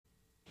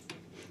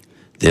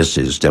This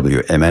is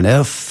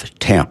WMNF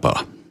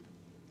Tampa.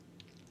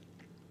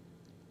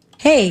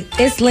 Hey,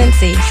 it's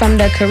Lindsay from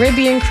the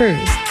Caribbean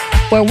Cruise,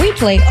 where we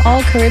play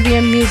all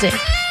Caribbean music,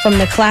 from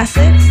the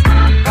classics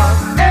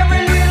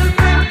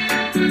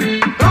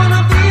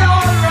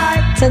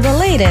to the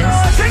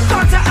latest. Drink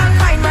water and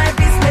mind my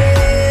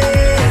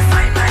business.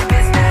 Mind my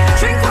business.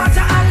 Drink water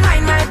and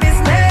mind my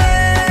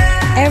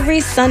business. Every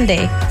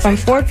Sunday from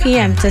 4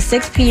 p.m. to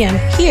 6 p.m.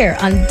 here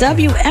on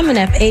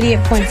WMNF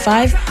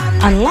 88.5,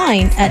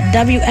 online at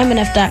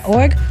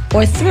WMNF.org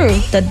or through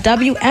the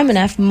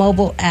WMNF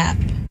mobile app.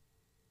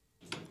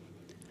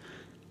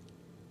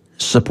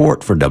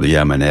 Support for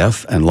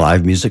WMNF and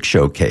Live Music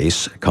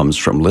Showcase comes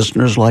from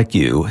listeners like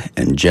you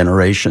and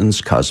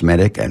Generations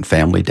Cosmetic and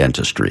Family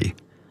Dentistry.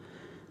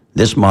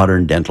 This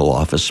modern dental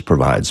office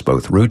provides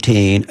both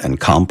routine and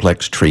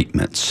complex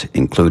treatments,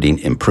 including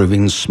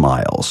improving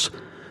smiles.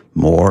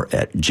 More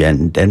at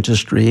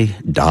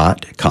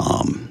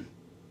gendentistry.com.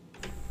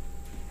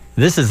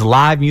 This is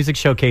Live Music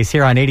Showcase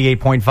here on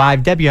 88.5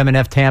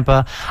 WMNF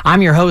Tampa.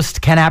 I'm your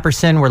host, Ken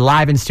Apperson. We're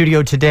live in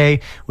studio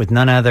today with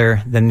none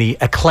other than the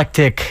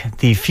eclectic,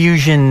 the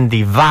fusion,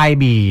 the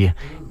vibey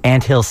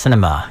Anthill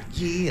Cinema.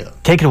 Yeah.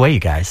 Take it away, you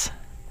guys.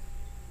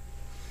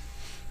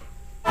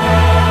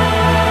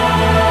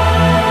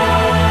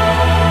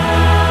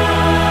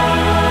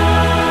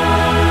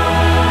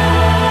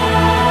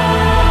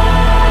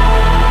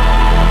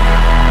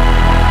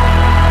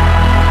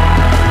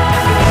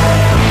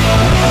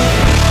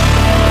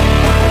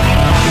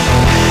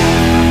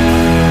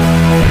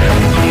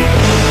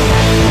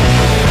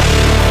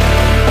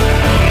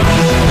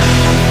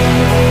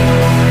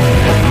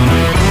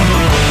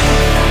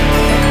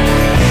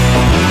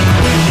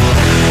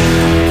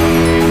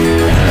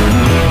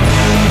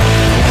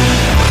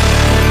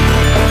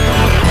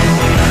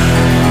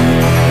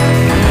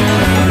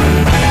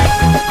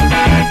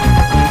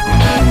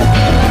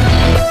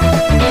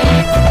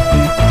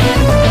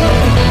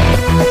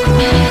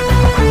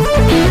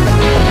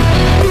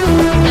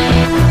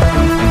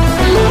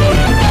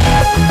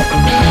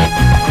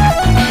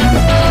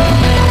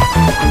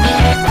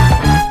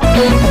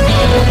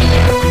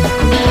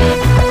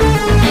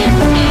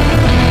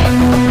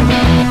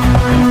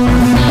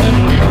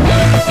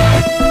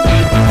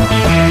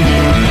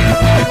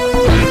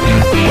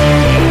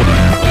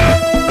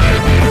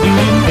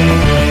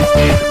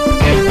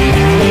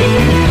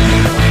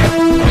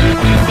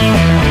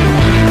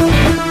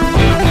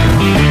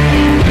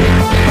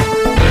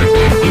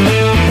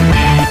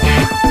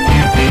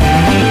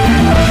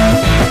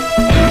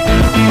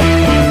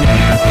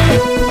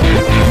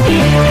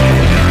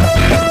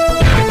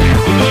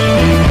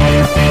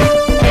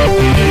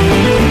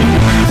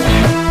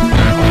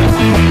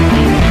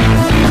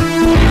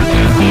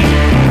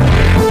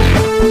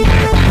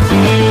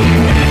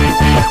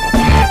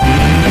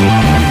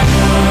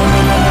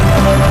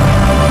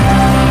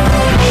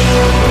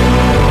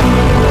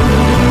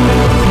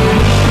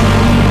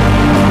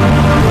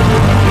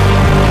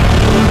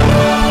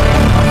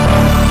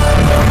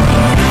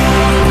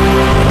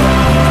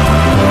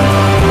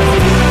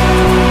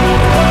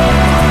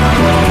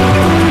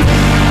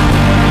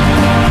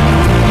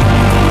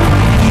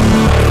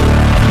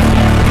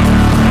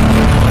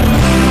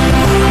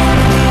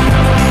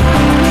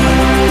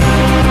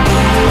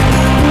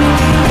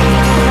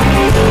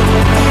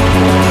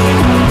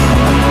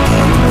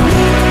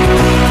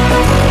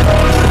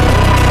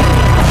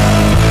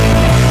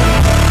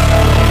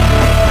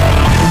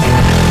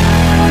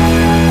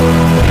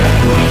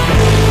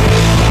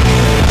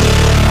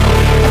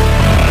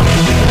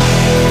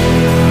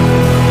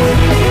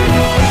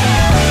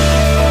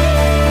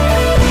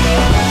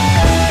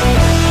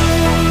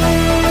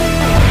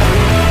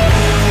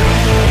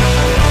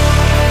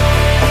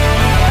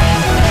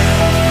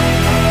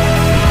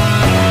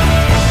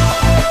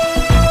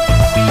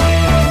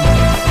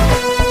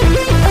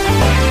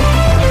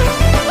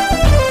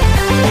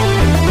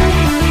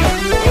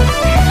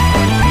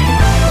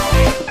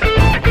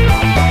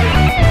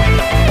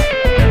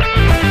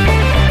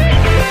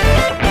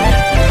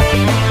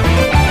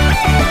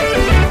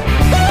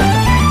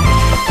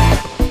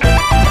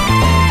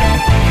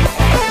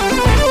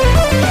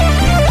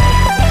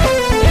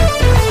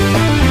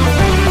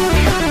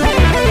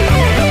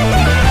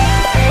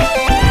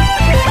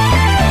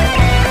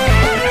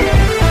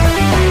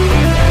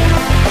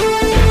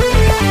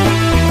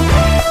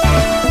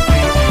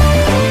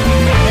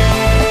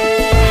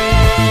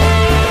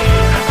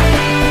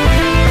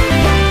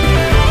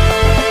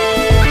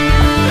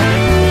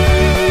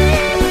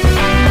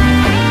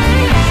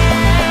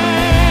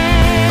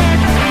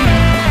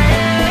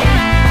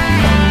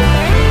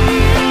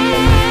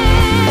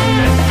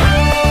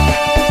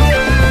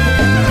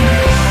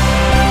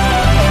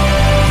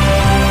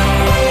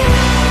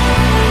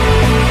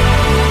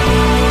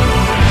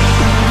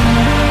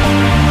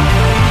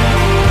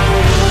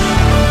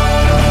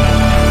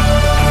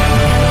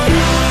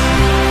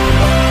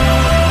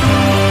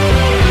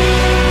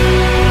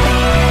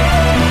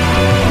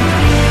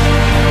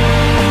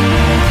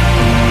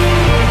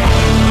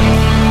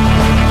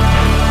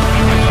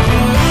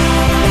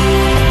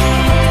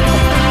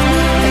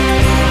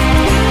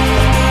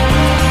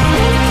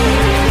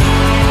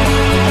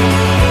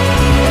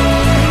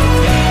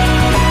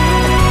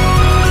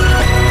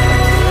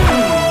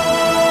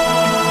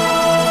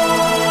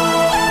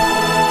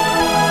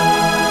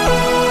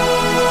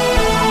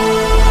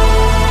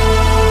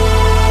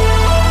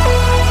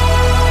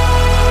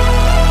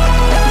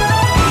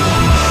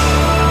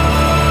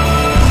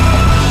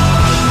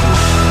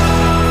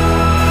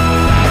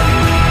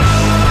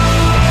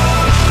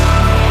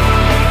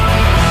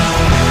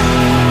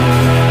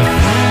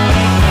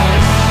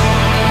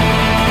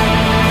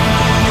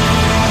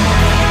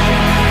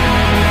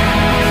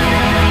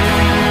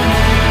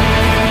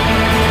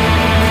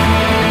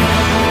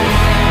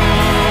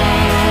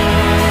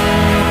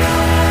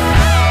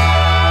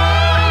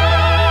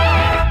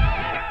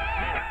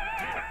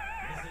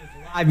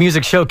 Live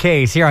Music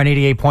Showcase here on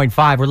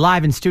 88.5. We're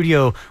live in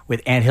studio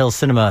with Anthill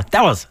Cinema.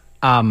 That was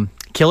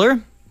killer,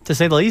 to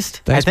say the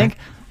least. Thanks, I think.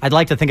 man. I'd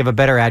like to think of a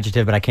better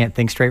adjective, but I can't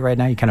think straight right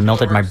now. You kind of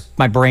melted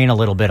my brain a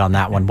little bit on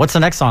that one. What's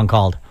the next song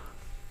called?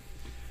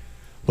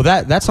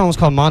 Well, that song was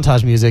called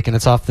Montage Music, and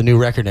it's off the new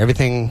record.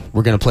 Everything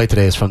we're going to play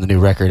today is from the new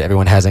record,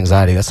 Everyone Has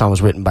Anxiety. That song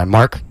was written by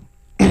Mark,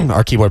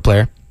 our keyboard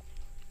player.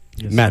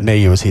 Yes, Matt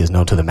Mayu, as he is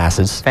known to the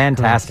masses.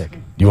 Fantastic.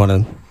 You want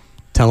to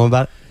tell them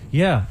about it?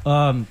 Yeah,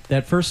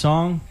 that first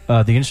song,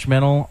 the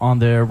instrumental on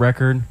the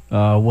record,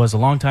 was a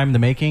long time in the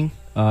making.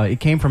 It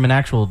came from an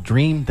actual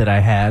dream that I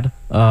had.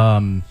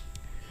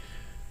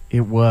 It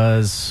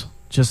was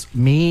just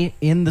me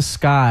in the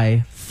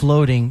sky,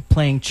 floating,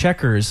 playing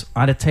checkers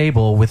on a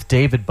table with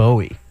David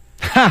Bowie.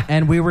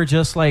 And we were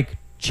just like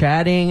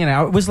chatting,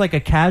 and it was like a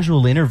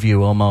casual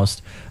interview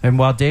almost. And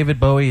while David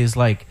Bowie is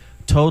like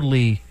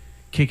totally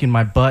kicking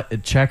my butt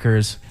at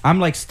checkers, I'm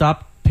like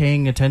stopped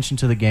paying attention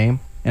to the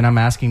game. And I'm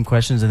asking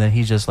questions, and then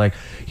he's just like,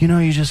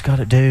 you just got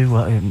to do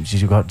what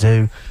you got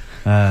to do.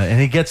 And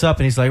he gets up,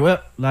 and he's like,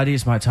 well, laddie,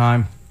 it's my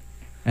time.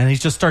 And he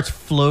just starts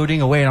floating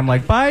away, and I'm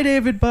like, bye,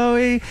 David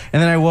Bowie.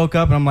 And then I woke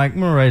up, and I'm like,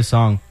 I'm going to write a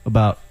song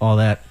about all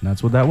that. And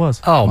that's what that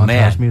was. Oh, Montage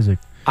man. Music.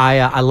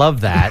 I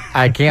love that.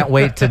 I can't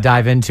wait to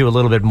dive into a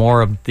little bit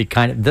more of the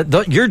kind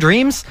of... your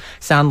dreams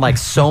sound like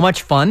so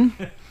much fun.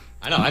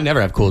 I know. I never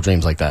have cool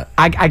dreams like that.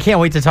 I can't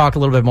wait to talk a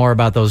little bit more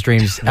about those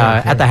dreams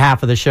at the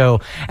half of the show.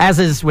 As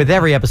is with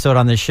every episode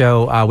on this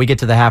show, we get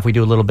to the half, we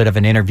do a little bit of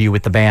an interview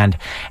with the band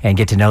and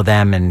get to know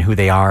them and who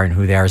they are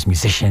as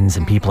musicians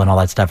and people and all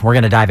that stuff. And we're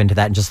going to dive into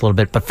that in just a little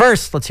bit. But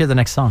first, let's hear the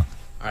next song.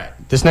 All right.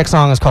 This next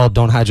song is called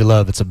Don't Hide Your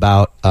Love. It's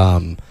about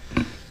some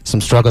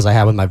struggles I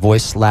had with my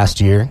voice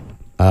last year.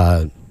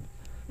 And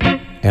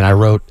I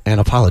wrote an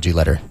apology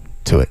letter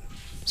to it.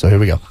 So here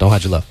we go. Don't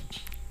Hide Your Love.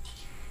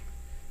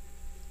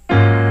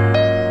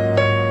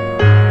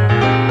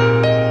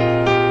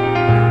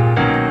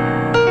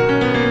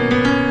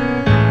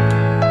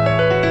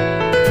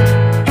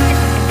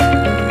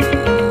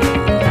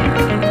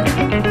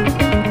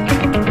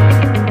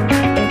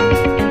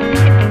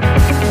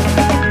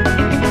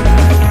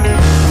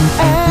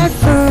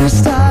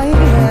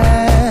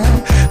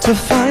 To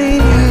find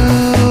you,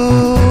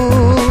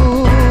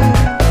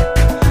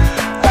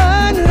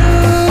 I knew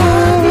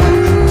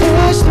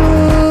there's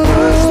no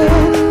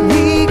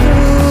we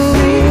grew.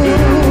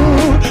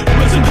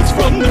 Resonance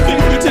from the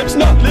fingertips,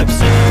 not lips.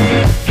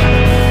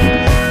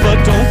 But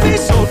don't be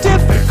so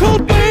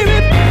difficult, baby.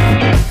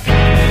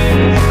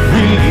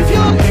 Relieve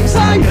your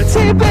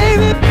anxiety,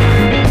 baby.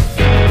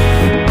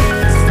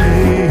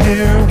 Stay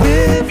here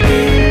with me.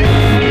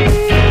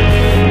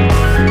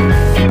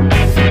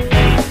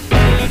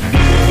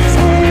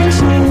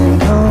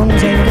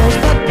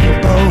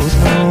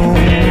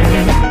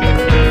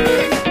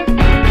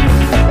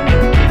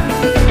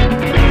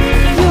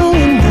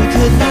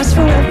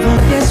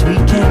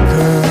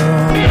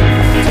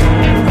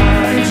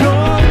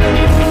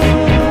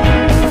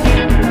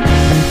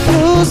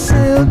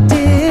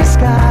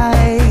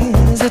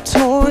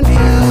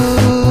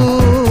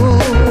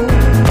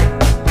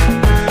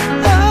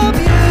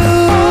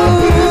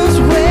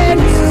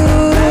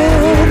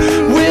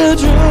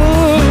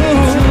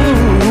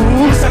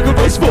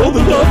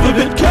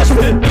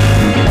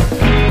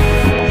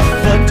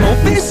 But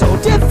don't be so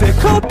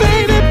difficult,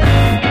 baby.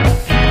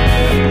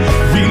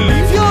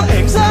 Relieve your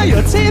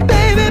anxiety,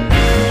 baby.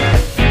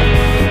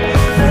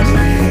 And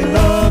we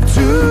love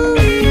to.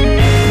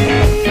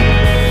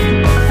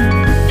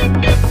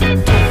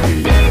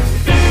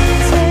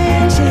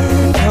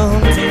 Tension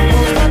comes and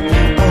goes, but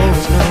we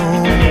both know.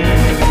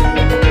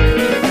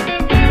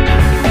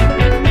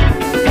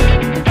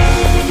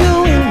 You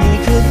and me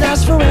could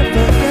last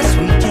forever. Yes,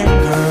 we can,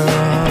 girl.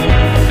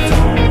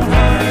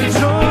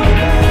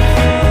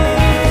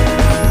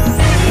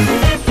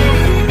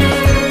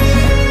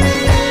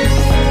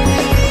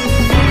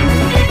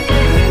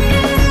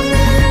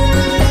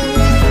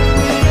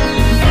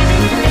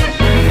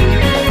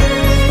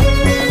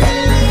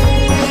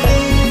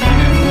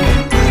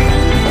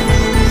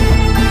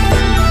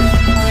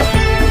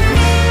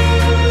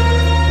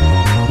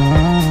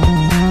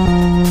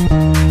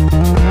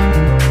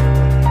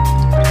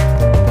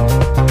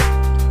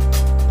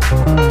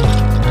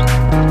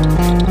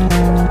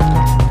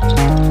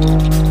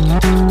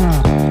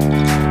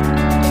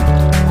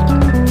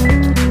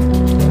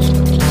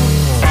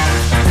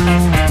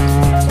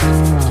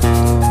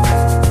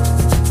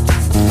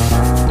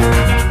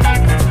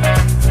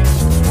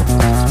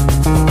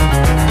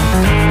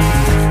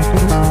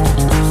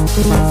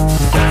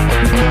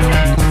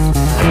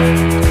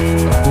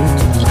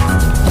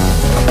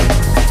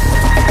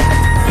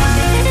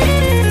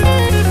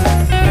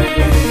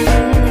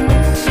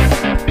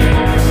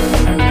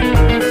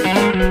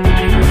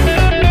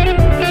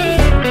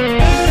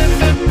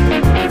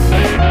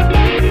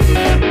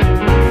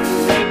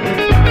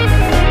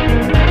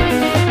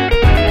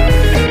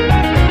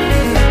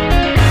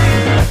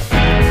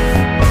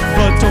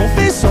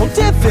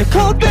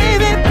 difficult,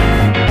 baby.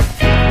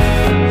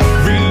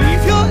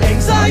 Relieve your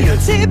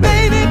anxiety,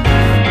 baby.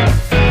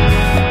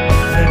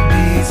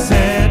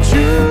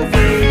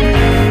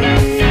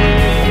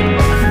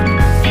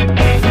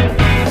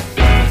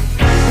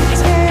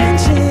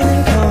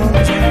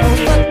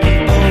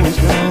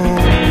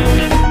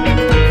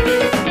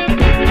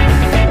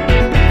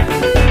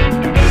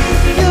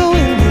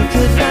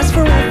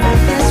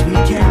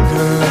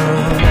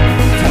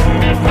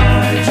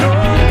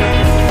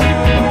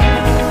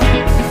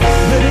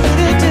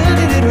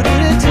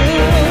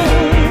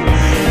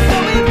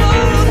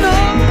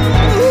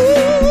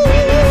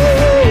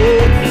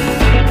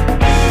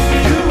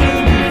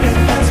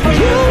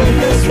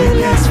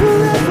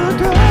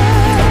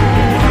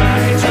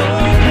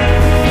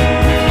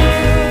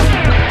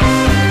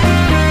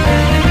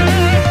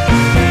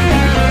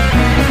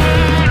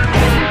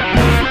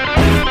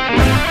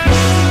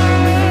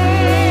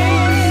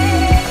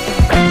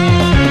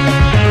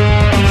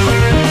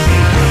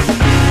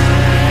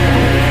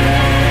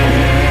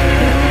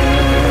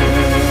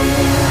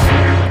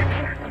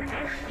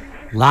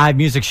 Live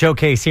music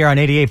showcase here on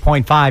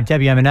 88.5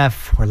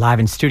 WMNF. We're live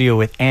in studio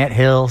with Ant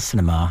Hill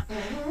Cinema.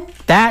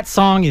 That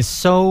song is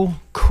so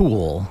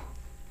cool.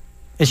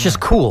 It's just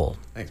cool.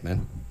 Thanks,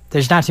 man.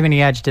 There's not too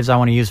many adjectives I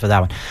want to use for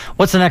that one.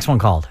 What's the next one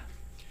called?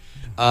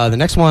 The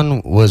next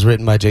one was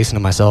written by Jason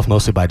and myself,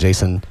 mostly by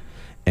Jason,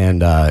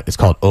 and it's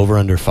called Over,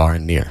 Under, Far,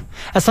 and Near.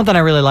 That's something I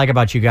really like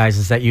about you guys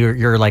is that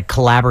you're like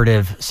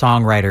collaborative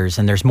songwriters,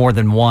 and there's more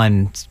than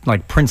one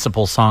like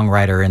principal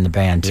songwriter in the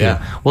band too.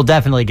 Yeah. We'll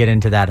definitely get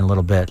into that in a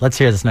little bit. Let's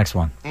hear this next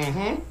one.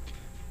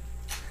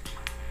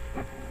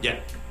 Yeah.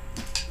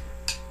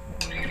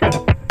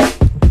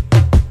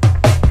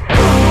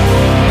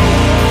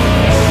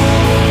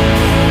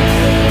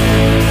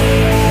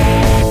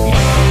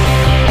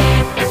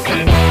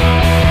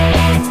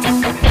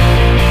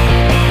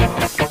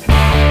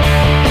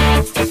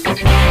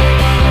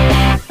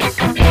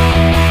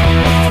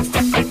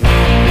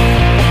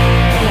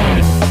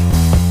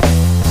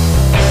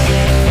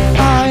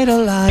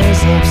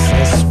 Idolize,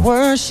 obsess,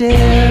 worship,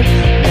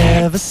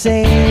 never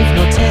save,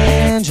 no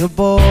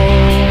tangible.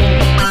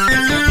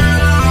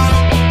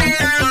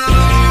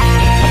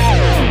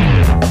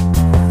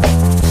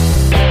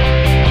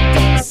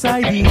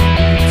 Deciding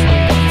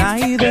between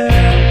neither,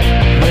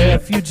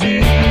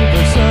 refugee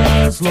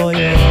versus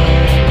loyal.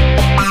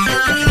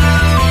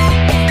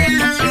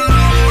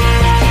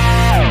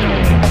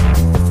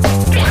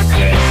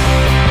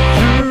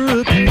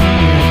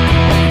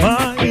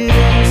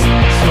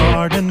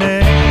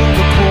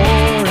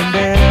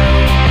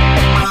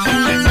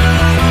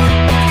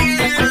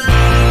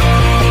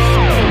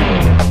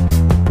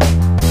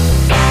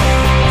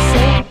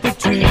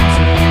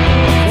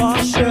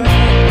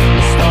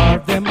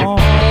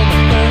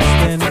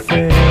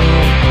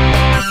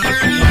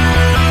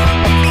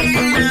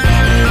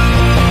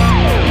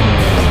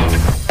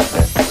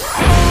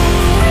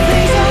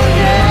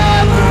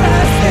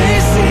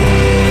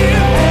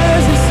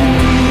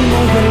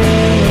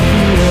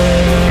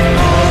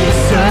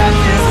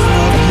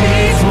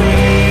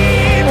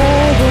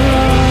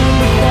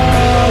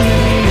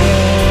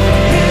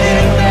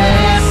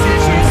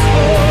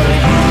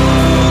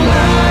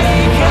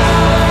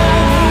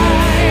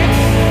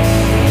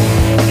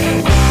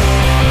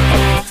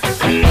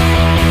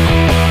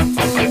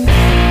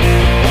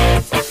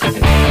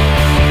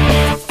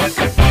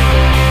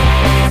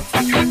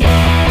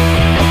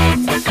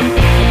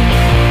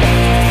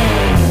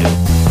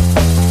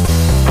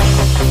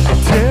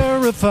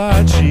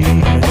 She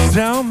heads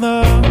down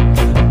the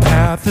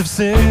path of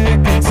sick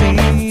and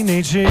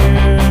teenage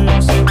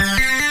years.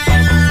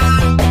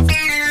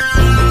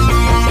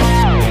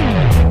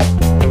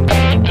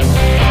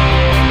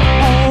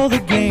 All the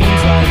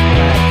games like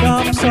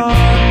backups are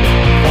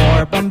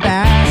for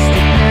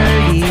bombastic,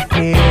 nerdy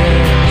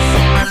peers.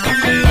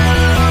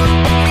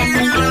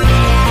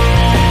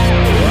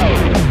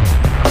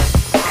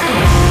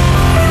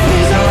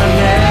 These are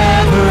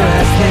never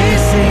as they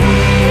seem.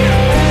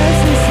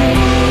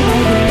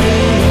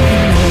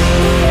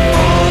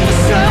 On the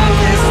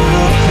surface,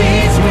 look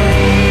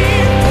between.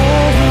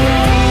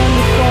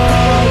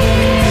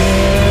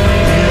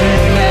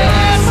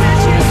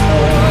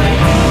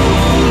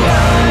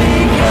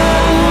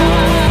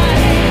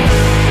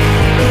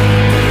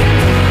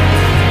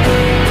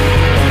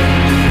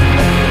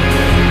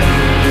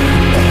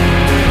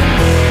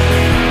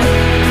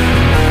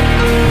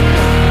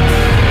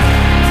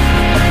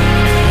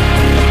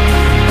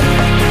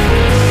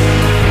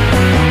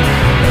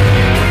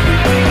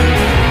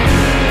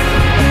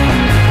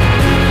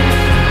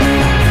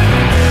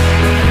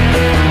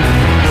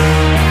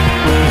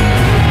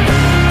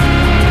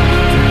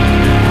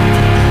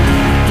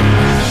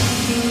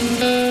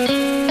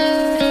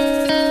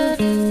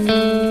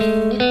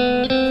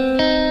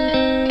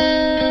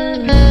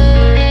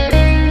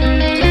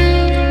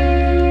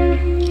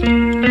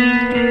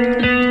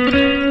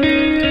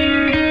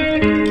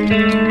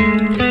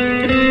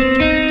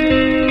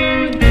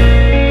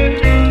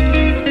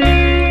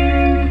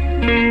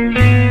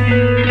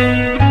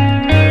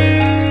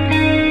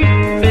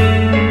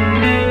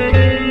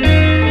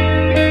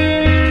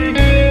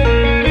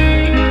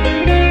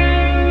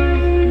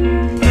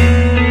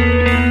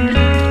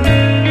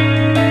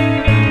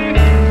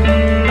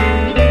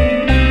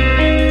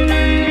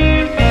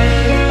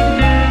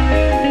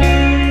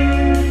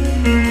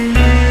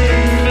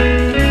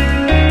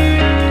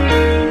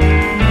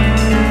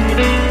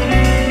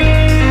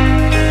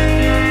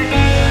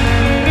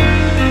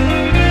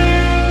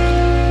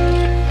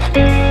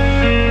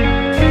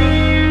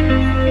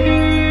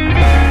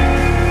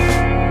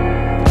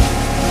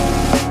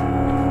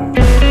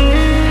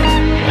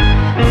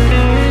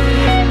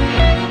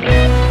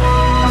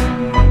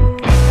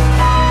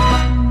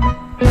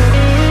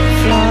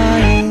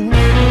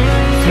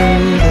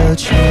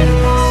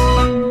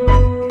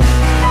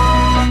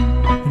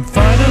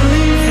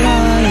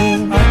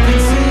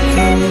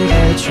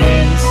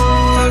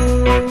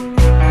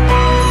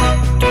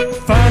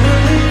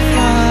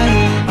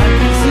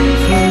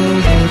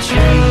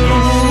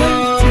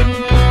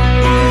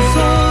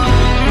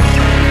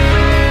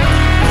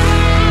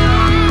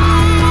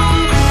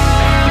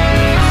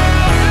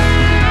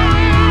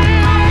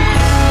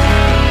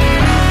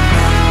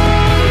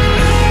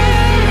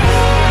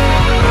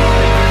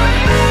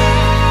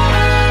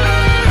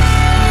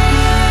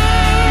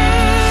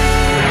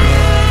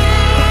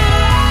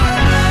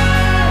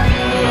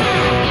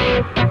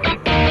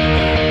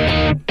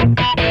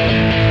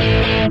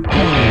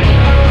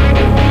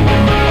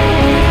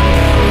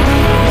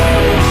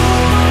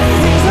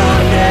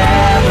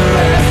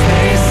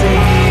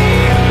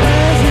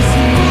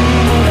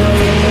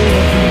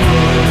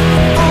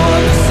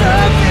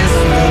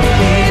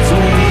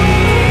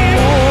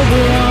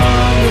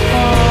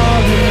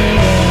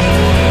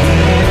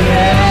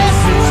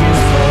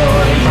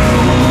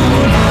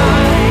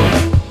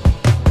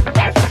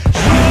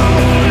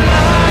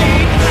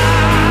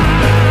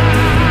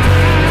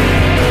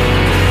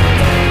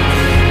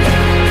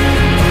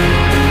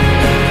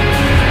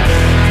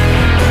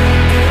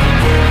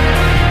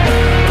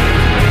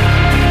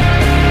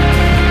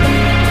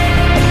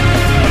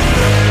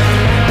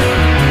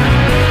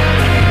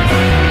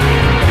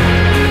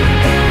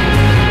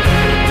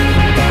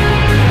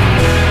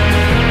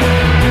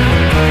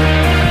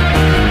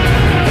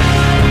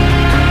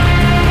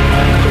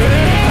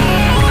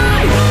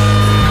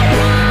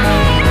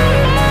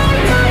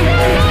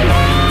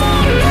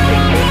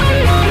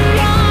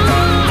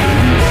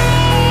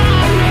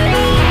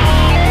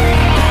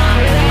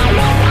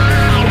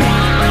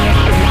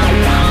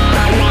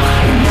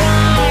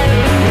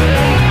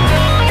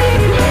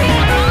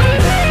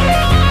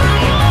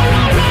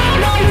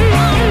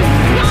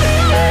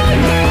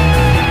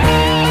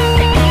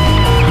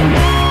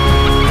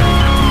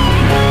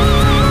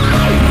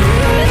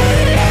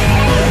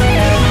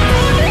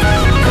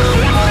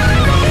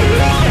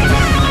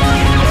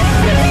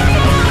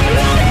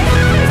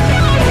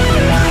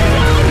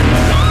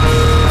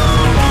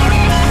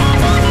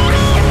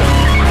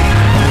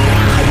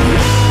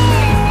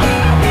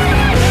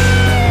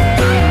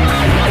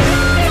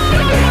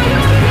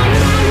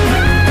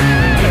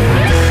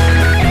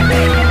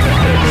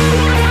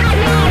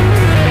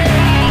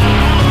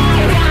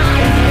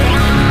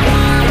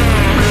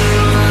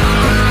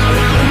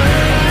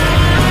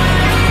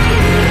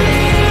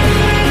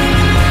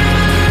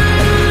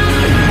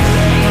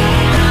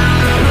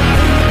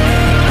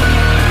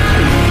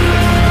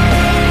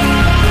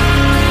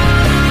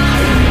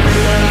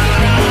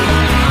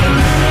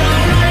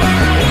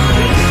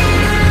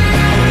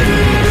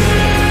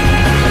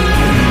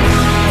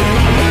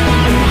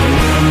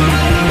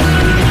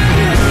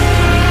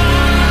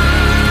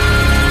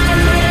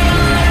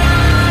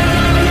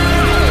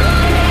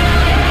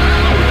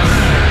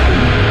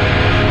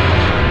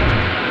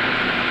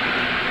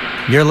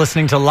 You're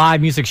listening to Live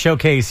Music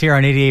Showcase here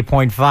on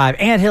 88.5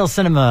 Anthill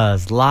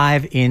Cinemas,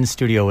 live in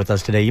studio with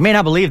us today. You may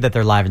not believe that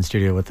they're live in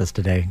studio with us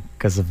today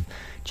because of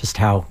just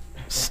how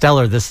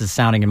stellar this is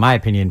sounding, in my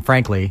opinion,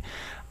 frankly.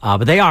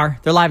 But they are.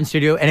 They're live in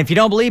studio. And if you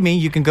don't believe me,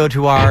 you can go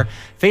to our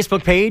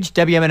Facebook page,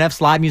 WMNF's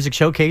Live Music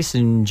Showcase,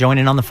 and join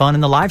in on the fun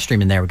and the live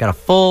stream in there. We've got a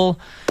full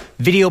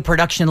video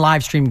production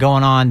live stream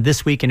going on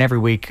this week and every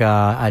week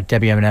at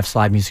WMNF's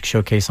Live Music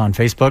Showcase on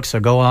Facebook. So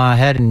go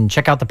ahead and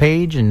check out the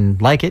page and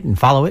like it and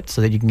follow it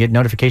so that you can get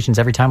notifications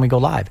every time we go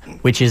live,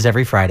 which is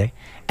every Friday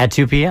at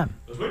 2 p.m.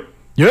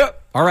 Yeah.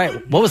 All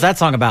right. What was that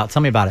song about?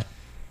 Tell me about it.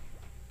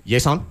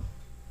 Yes, song?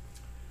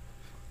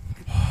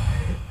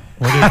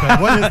 What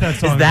is that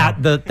song? Is that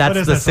about?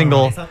 that's the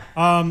single?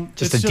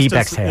 Just a deep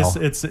exhale.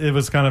 It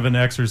was kind of an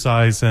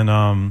exercise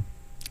in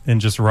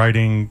just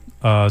writing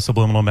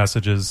subliminal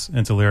messages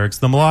into lyrics.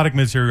 The melodic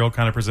material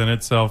kind of presented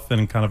itself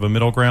in kind of a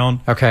middle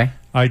ground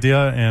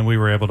idea, and we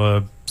were able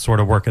to sort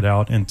of work it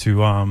out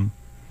into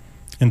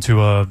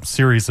a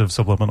series of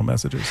subliminal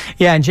messages.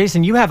 Yeah, and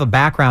Jason, you have a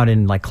background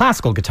in like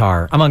classical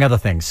guitar, among other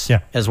things,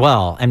 as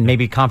well, and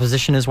maybe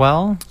composition as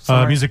well.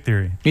 Music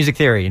theory. Music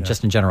theory,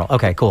 just in general.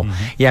 Okay, cool.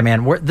 Yeah,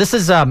 man. This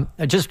is I'm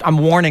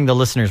warning the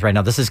listeners right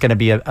now. This is going to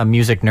be a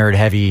music nerd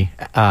heavy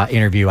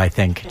interview, I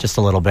think, just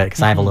a little bit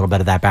because I have a little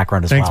bit of that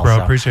background as well. Thanks, bro.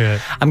 So Appreciate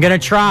it. I'm going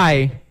to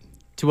try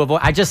to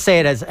avoid. I just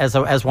say it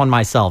as one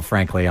myself.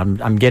 Frankly,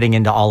 I'm getting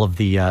into all of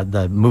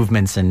the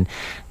movements and.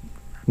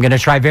 I'm going to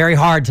try very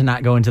hard to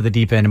not go into the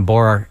deep end and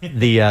bore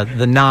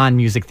the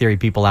non-music theory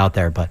people out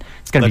there, but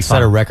it's going to be fun.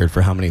 Let's set a record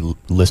for how many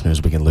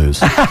listeners we can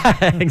lose.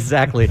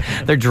 Exactly.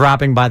 They're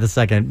dropping by the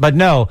second. But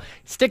no,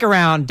 stick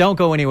around. Don't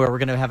go anywhere. We're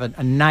going to have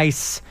a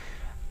nice,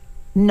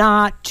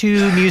 not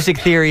too music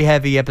theory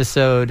heavy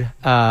episode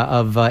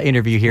of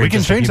interview here. We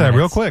can change that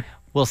real quick.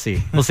 We'll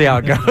see. We'll see how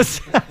it goes.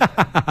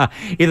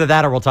 Either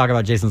that or we'll talk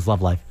about Jason's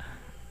love life.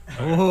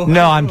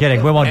 No, I'm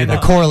kidding. We won't do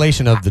that. The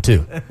correlation of the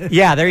two.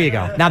 Yeah, there you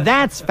go. Now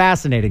that's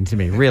fascinating to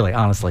me, really,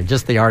 honestly,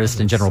 just the artist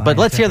in general. But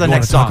let's hear the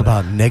next song. Talk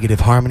about negative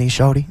harmony,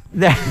 shorty?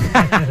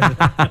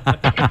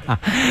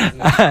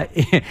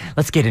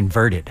 Let's get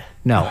inverted.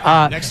 No.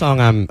 Next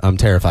song I'm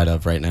terrified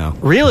of right now.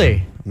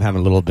 Really? I'm having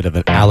a little bit of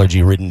an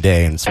allergy-ridden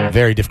day, and it's a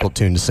very difficult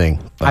tune to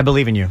sing. I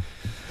believe in you.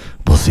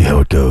 We'll see how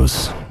it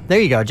goes. There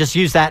you go. Just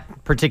use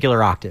that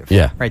particular octave.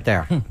 Yeah. Right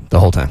there. The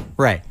whole time.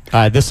 Right.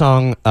 This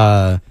song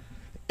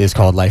is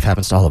called Life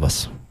Happens to All of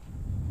Us.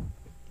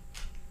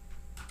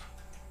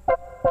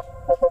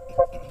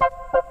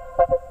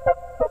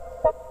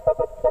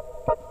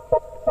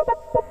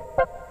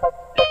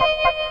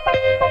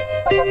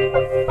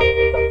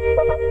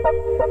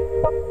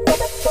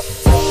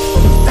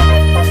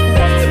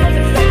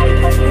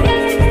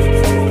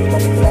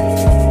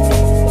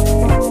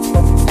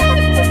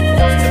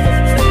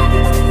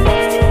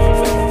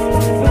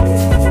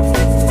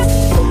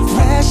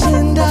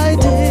 Rationed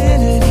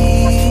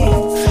identity,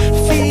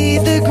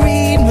 feed the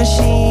greed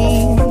machine.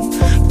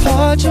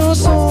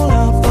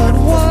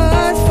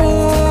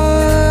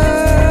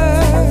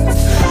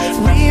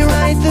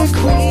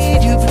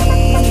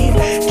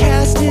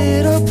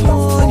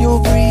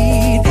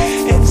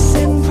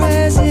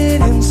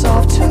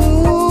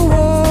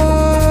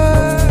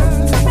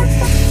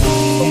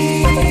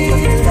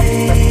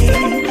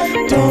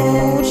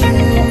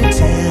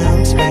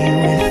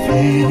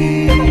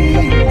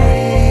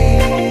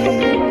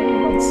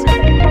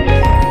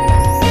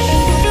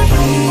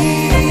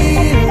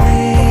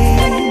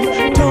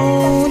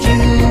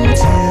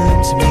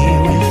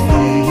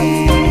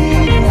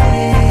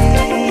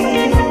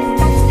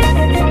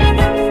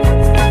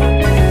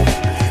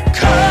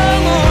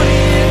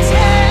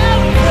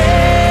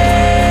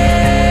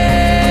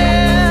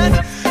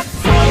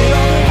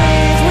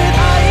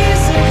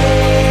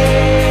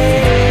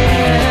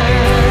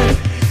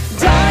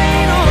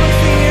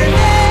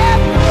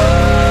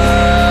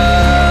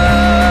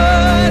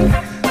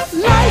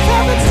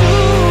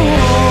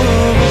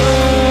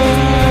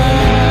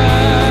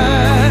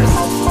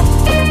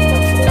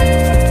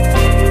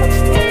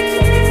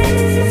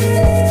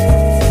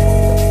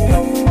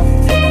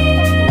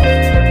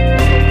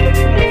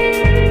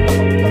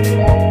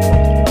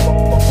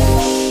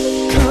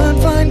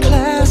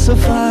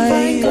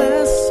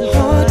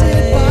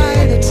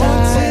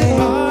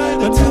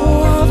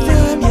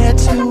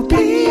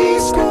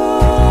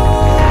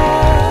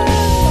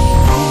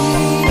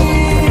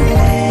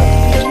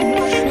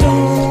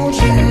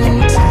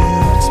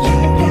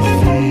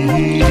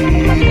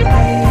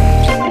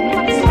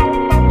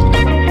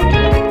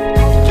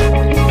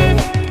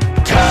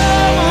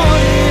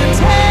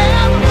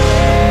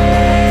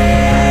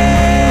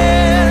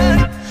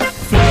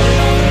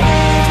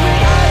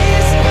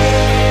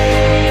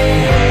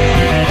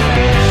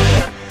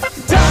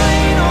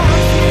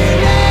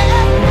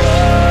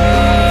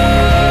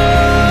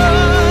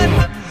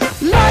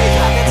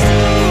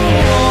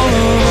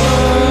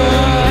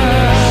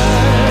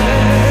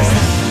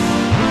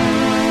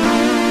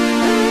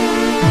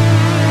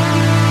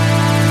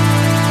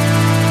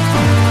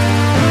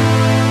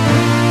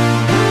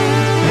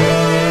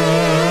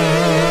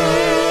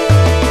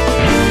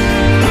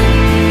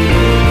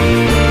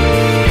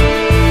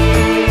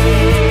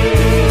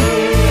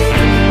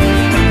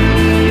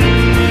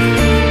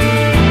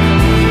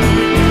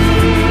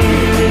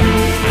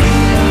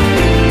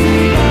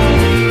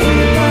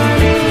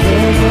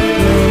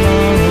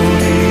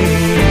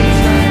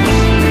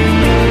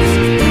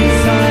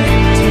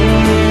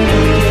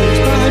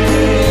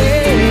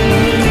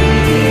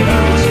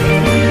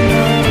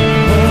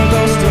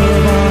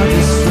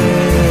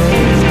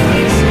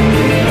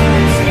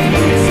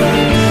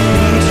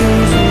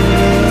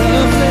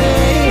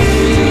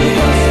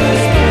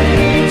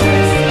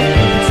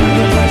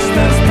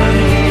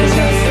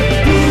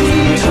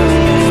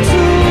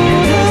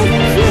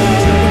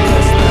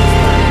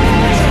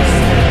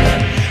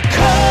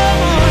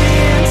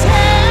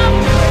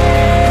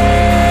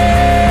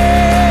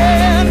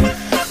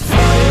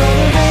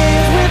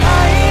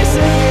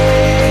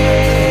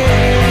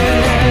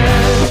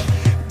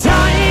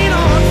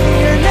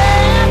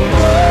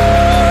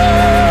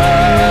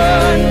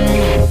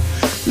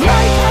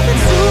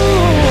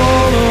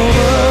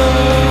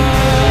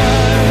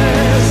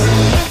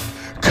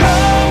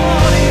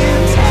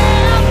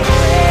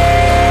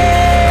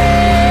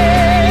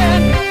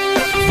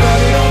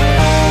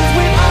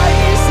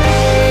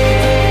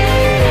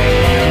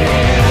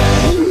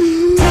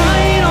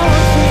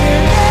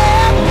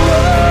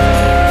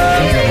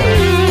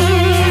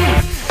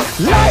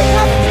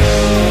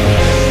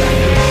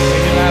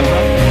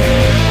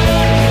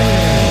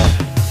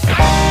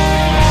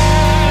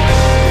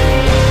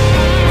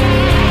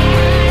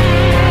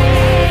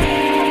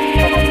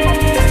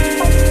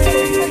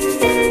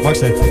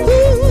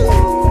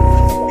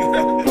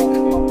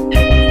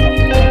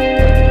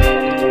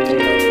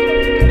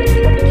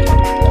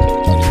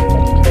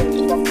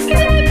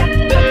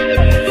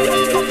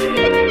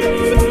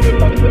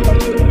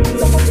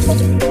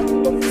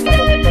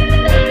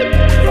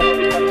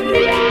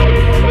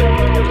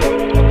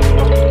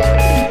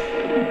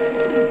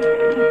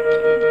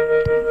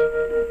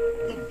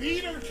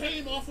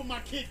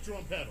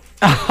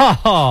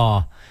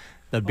 Oh,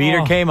 the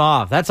beater came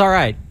off. That's all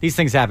right. These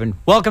things happen.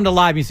 Welcome to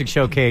Live Music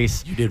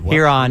Showcase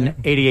here on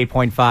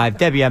 88.5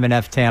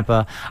 WMNF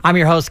Tampa. I'm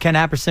your host, Ken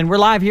Apperson. We're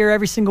live here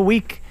every single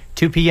week,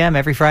 2 p.m.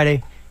 every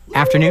Friday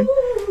afternoon.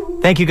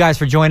 Thank you guys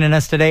for joining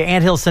us today.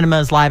 Anthill Cinema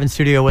is live in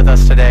studio with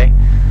us today.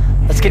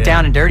 Let's get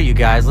down and dirty, you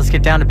guys. Let's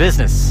get down to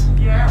business.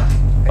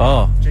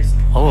 Oh,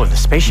 the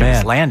spaceship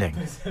is landing.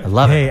 I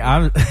love it.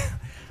 Hey,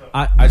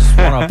 I just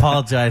want to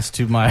apologize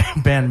to my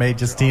bandmate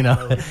Justina.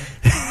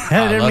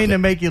 I didn't mean to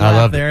make you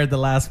laugh there at the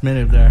last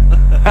minute there.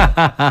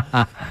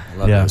 I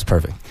love it. It was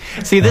perfect.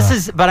 See, this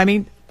is, but I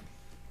mean,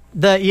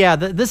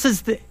 this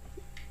is the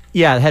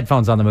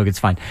headphones on the Moog. It's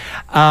fine.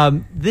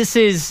 This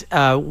is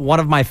one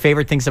of my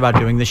favorite things about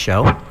doing the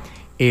show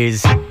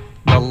is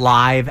the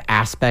live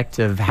aspect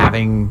of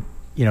having,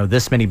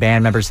 this many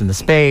band members in the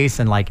space.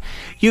 And like,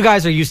 you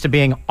guys are used to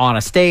being on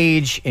a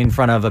stage in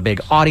front of a big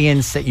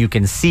audience that you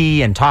can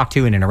see and talk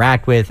to and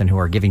interact with and who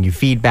are giving you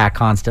feedback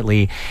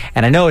constantly.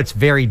 And I know it's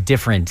very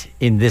different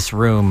in this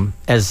room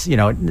this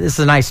is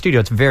a nice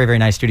studio. It's a very, very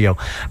nice studio,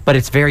 but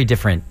it's very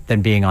different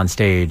than being on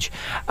stage.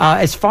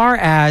 As far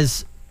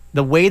as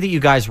the way that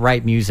you guys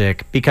write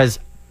music, because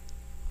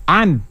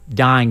I'm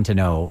dying to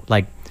know,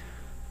 like,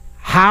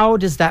 how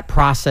does that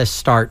process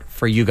start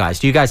for you guys?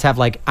 Do you guys have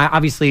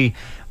obviously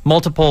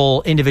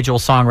multiple individual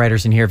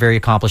songwriters in here, very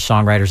accomplished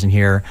songwriters in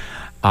here.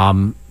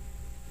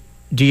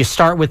 Do you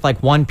start with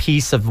one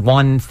piece of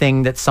one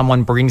thing that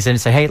someone brings in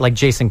and say, hey, like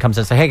Jason comes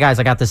in and say, hey guys,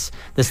 I got this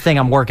thing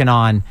I'm working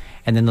on,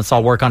 and then let's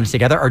all work on it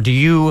together? Or do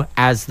you,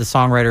 as the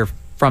songwriter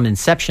from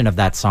inception of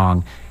that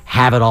song,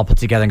 have it all put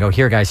together and go,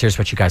 here guys, here's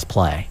what you guys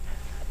play?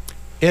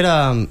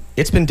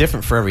 It's been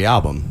different for every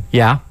album.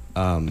 Yeah.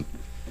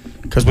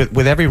 Because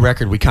with every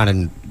record, we kind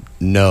of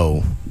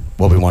know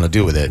what we want to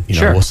do with it.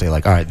 Sure. We'll say all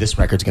right, this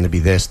record's going to be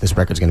this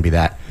record's going to be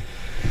that.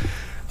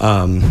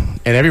 And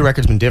every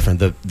record's been different.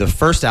 The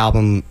first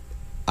album,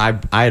 I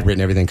had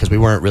written everything because we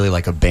weren't really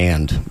like a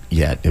band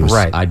yet. It was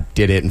right. I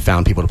did it and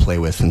found people to play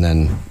with, and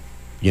then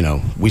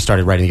we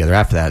started writing together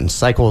after that. And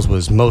Cycles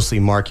was mostly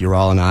Mark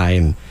Ural and I,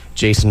 and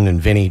Jason and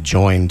Vinny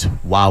joined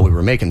while we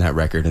were making that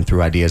record and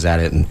threw ideas at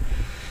it. And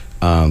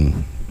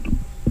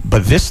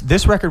but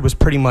this record was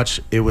pretty much,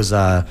 it was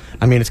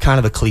it's kind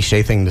of a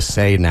cliche thing to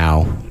say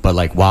now,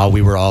 but while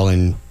we were all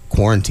in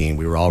quarantine,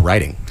 we were all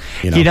writing.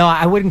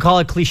 I wouldn't call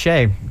it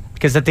cliche,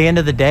 because at the end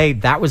of the day,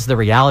 that was the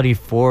reality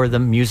for the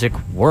music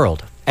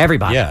world.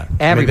 Everybody. Yeah.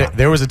 Everybody.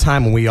 There was a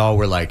time when we all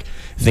were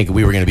thinking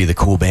we were going to be the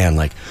cool band,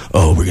 we're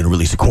going to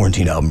release a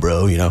quarantine album,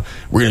 bro. We're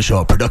going to show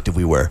how productive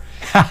we were.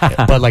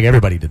 But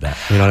everybody did that.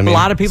 You know what I mean? A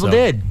lot of people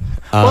did.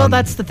 Well,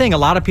 that's the thing. A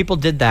lot of people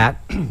did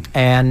that,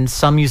 and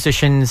some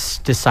musicians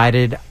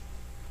decided,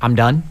 I'm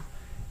done,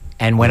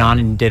 and went on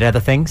and did other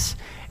things.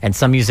 And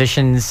some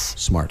musicians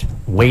smart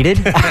waited.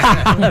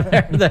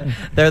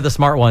 They're the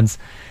smart ones.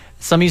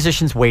 Some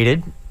musicians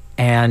waited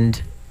and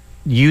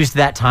used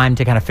that time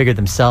to kind of figure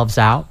themselves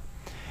out,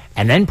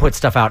 and then put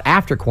stuff out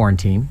after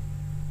quarantine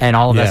and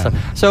all of that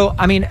stuff. So,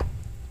 I mean,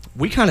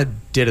 we kind of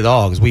did it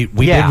all, because we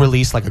did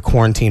release a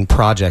quarantine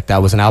project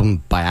that was an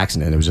album by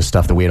accident. It was just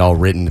stuff that we had all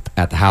written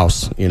at the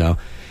house,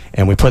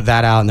 and we put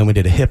that out, and then we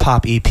did a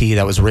hip-hop EP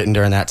that was written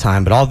during that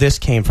time. But all this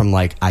came from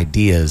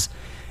ideas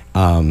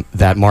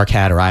that Mark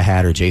had, or I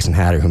had, or Jason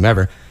had, or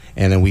whomever,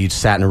 and then we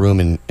sat in a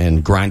room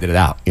and grinded it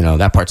out.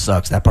 That part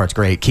sucks, that part's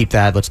great, keep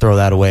that, let's throw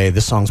that away,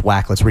 this song's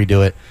whack, let's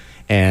redo it.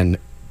 And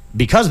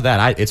because of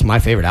that, it's my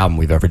favorite album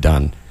we've ever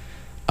done.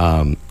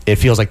 It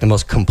feels like the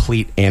most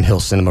complete Anthill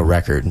Cinema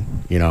record,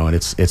 and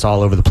it's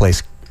all over the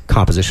place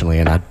compositionally,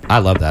 and I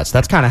love that. So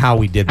that's kind of how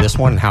we did this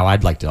one, and how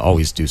I'd like to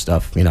always do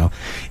stuff,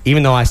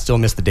 even though I still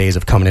miss the days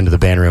of coming into the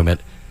band room at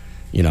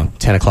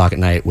 10 o'clock at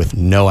night with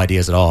no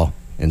ideas at all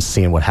and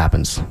seeing what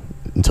happens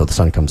until the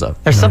sun comes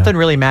up. There's something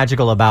really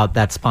magical about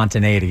that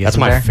spontaneity. That's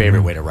my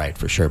favorite way to write,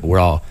 for sure. But we're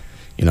all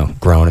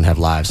grown and have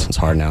lives. It's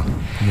hard now.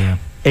 Yeah,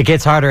 it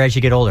gets harder as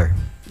you get older.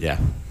 Yeah,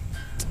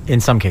 in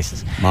some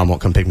cases. Mom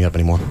won't come pick me up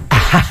anymore.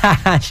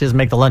 She doesn't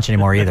make the lunch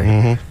anymore either.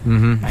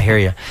 I hear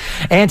you.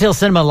 Anthill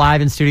Cinema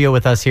live in studio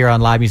with us here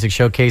on Live Music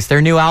Showcase.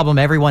 Their new album,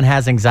 Everyone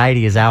Has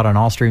Anxiety, is out on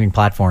all streaming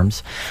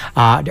platforms.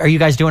 Are you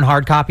guys doing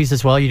hard copies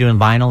as well? Are you doing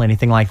vinyl,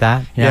 anything like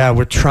that? Yeah,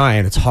 we're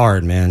trying. It's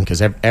hard, man,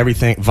 because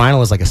everything,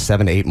 vinyl is like a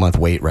 7 to 8 month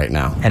wait right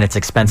now. And it's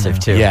expensive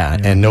too. Yeah,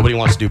 and nobody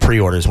wants to do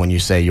pre-orders when you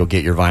say you'll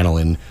get your vinyl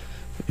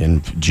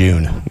in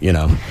June,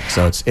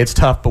 So it's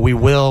tough, but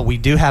we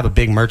do have a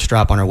big merch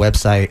drop on our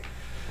website.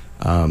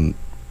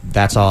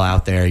 That's all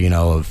out there,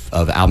 of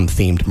album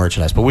themed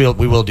merchandise. But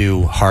we will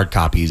do hard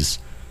copies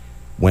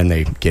when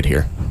they get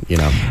here.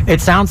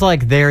 It sounds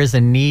like there is a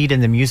need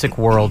in the music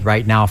world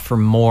right now for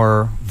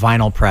more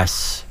vinyl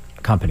press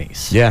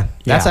companies. Yeah,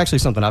 that's actually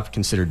something I've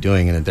considered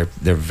doing, and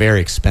they're very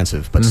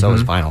expensive, but so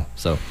is vinyl.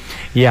 So,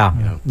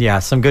 yeah.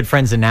 Some good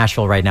friends in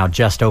Nashville right now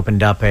just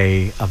opened up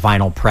a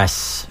vinyl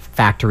press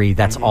factory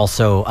that's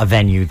also a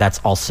venue, that's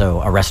also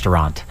a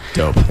restaurant.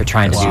 Dope. They're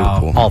trying to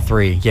do all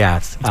three. Yeah.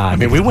 It's, I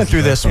mean, we went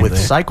through this with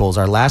Cycles,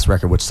 our last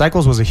record, which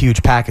Cycles was a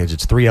huge package.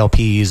 It's 3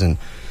 LPs, and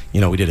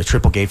we did a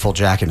triple gatefold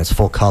jacket, and it's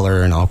full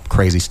color and all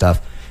crazy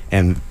stuff.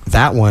 And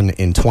that one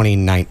in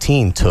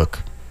 2019 took,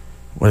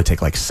 what did it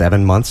take, like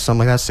 7 months,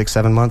 something like that,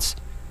 6-7 months?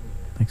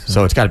 I think so.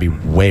 So it's got to be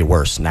way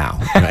worse now,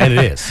 and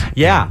it is.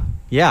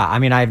 Yeah, I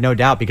mean, I have no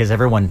doubt, because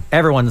everyone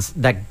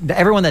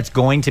that's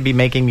going to be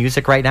making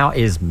music right now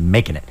is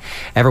making it.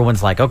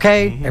 Everyone's like,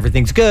 okay,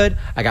 everything's good.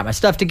 I got my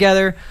stuff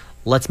together.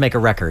 Let's make a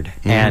record.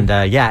 And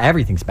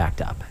everything's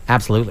backed up.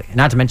 Absolutely.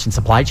 Not to mention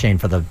supply chain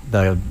for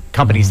the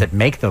companies that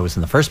make those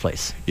in the first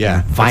place.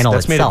 Yeah, vinyl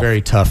that's made it itself.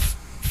 very tough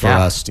for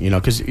us,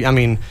 because I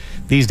mean,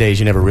 these days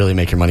you never really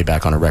make your money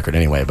back on a record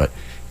anyway, but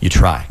you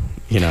try.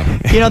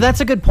 That's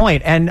a good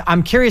point. And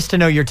I'm curious to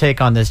know your take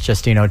on this,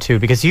 Justino, too,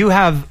 because you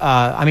have,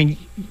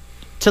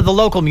 to the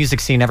local music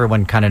scene,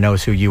 everyone kind of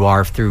knows who you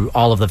are through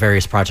all of the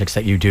various projects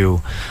that you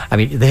do. I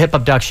mean, the Hip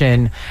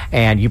Abduction,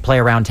 and you play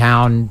around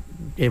town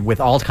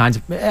with all kinds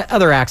of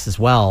other acts as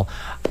well.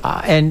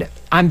 And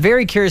I'm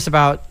very curious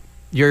about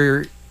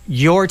your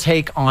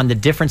take on the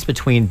difference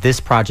between this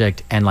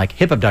project and like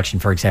Hip Abduction,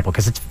 for example,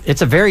 because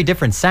it's a very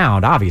different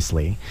sound,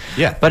 obviously.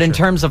 Yeah. But in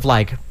terms of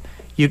like,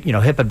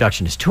 Hip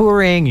Abduction is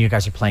touring, you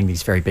guys are playing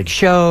these very big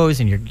shows,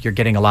 and you're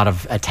getting a lot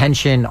of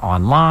attention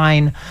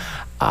online.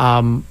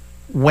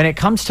 When it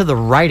comes to the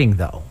writing,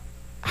 though,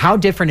 how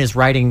different is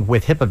writing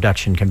with Hip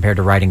Abduction compared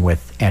to writing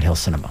with Anthill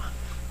Cinema?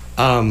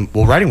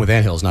 Well, writing with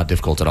Anthill is not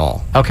difficult at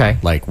all. Okay.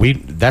 Like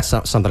that's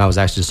something I was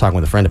actually just talking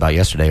with a friend about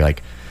yesterday.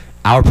 Like,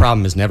 our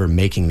problem is never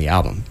making the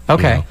album.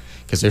 Okay.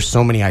 Because there's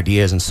so many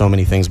ideas and so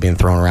many things being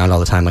thrown around all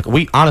the time. Like,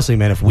 we honestly,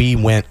 man, if we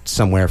went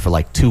somewhere for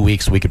like 2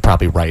 weeks, we could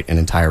probably write an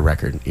entire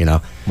record.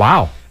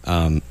 Wow.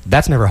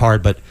 That's never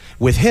hard. But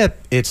with Hip,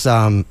 it's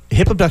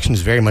Hip Abduction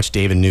is very much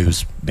David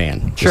New's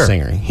band, the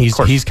singer.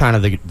 He's kind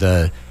of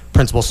the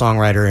principal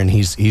songwriter, and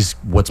he's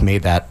what's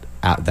made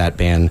that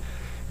band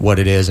what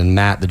it is. And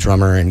Matt, the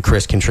drummer, and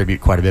Chris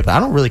contribute quite a bit. But I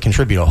don't really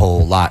contribute a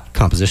whole lot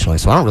compositionally,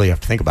 so I don't really have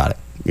to think about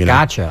it.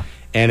 Gotcha.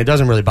 And it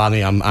doesn't really bother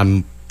me.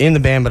 I'm in the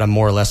band, but I'm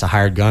more or less a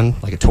hired gun,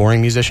 like a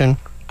touring musician.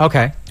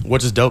 Okay.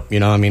 Which is dope.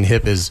 I mean,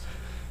 Hip is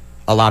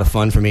a lot of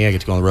fun for me. I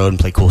get to go on the road and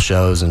play cool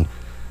shows, and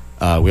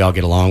we all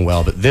get along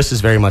well. But this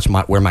is very much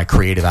where my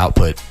creative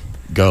output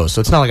goes.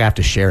 So it's not like I have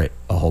to share it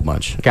a whole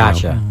bunch.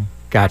 Gotcha.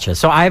 Gotcha.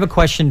 So I have a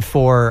question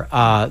for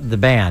the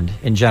band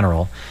in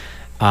general.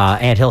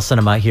 Anthill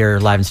Cinema here,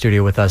 live in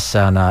studio with us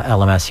on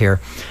LMS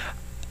here.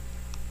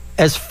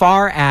 As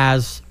far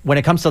as when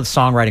it comes to the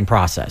songwriting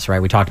process, right?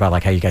 We talked about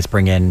like how you guys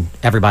bring in,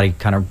 everybody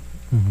kind of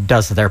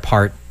does their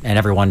part, and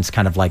everyone's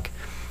kind of like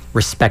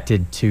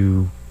respected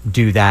to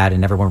do that,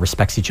 and everyone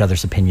respects each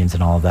other's opinions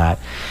and all of that.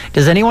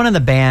 Does anyone in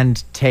the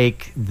band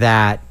take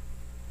that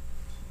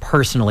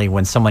personally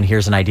when someone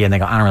hears an idea and they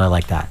go, I don't really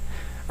like that?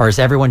 Or is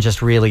everyone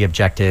just really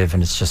objective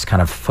and it's just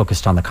kind of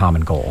focused on the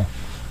common goal?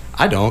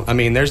 I don't. I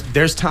mean,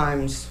 there's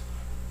times,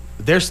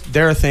 there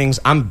are things.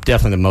 I'm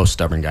definitely the most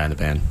stubborn guy in the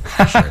band,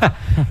 for sure.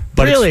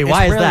 But really?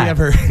 Why is that?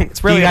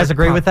 Do you guys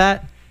agree with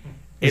that?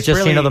 It's just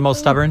really, the most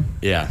stubborn?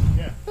 Yeah.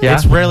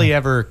 It's rarely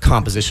ever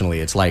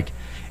compositionally. It's like,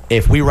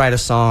 if we write a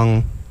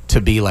song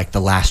to be like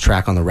the last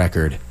track on the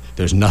record,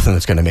 there's nothing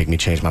that's going to make me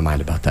change my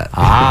mind about that.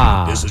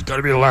 This is going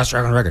to be the last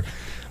track on the record.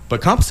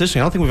 But compositionally, I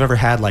don't think we've ever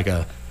had like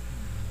a,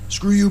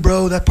 screw you,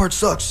 bro, that part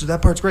sucks,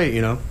 that part's great, I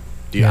don't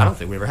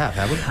think we ever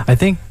have we? I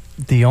think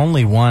the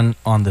only one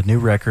on the new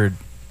record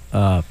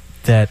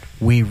that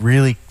we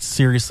really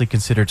seriously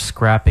considered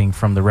scrapping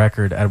from the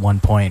record at one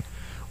point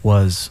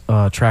was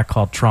a track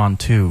called Tron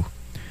 2.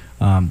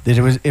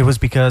 It was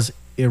because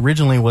it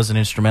originally was an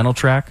instrumental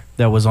track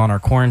that was on our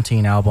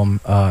Quarantine album,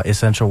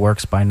 Essential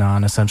Works by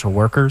Non-Essential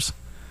Workers.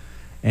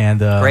 And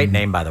great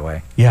name, by the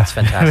way. Yeah, it's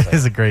fantastic. It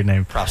is a great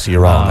name. Props to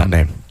Ural on that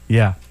name.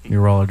 Yeah,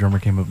 Ural, our drummer,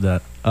 came up with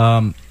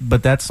that.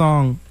 But that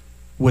song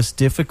was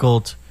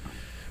difficult.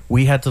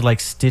 We had to like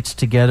stitch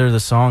together the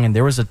song, and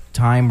there was a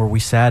time where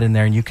we sat in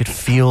there and you could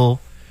feel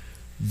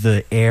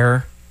the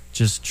air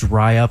just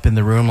dry up in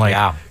the room.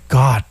 Like,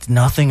 God,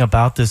 nothing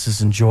about this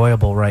is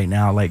enjoyable right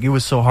now. Like, it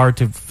was so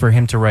hard for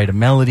him to write a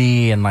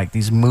melody and like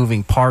these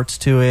moving parts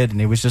to it,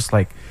 and it was just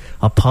like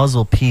a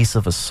puzzle piece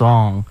of a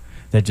song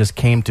that just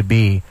came to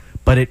be.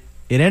 But it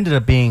ended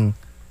up being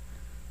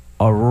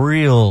a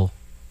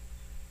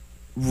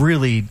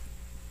really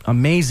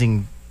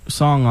amazing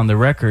song on the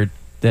record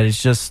that is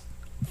just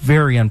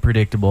very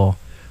unpredictable,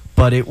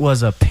 but it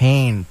was a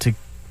pain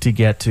to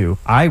get to.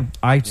 I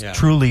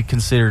truly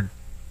considered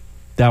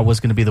that was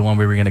going to be the one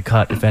we were going to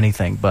cut, if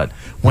anything. But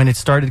when it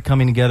started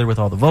coming together with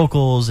all the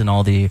vocals and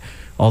all the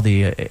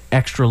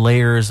extra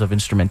layers of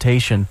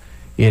instrumentation,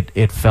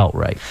 it felt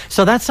right.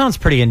 So that sounds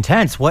pretty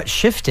intense. What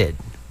shifted?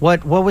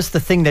 What was the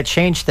thing that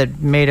changed that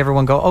made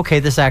everyone go, okay,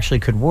 this actually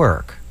could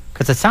work?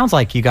 Because it sounds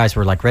like you guys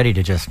were like ready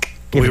to just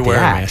give we it the were,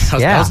 man. axe.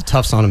 That was a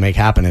tough song to make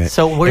happen in it.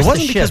 So where's it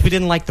wasn't the because shift? we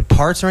didn't like the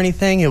parts or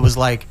anything. It was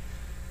like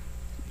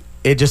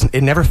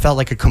it never felt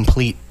like a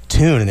complete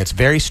tune, and it's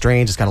very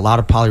strange. It's got a lot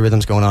of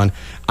polyrhythms going on.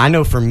 I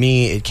know for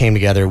me, it came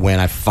together when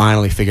I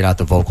finally figured out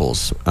the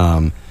vocals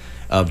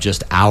of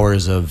just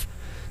hours of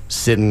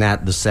sitting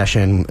at the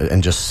session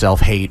and just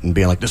self-hate and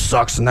being like, this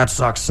sucks and that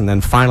sucks, and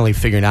then finally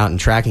figuring out and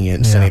tracking it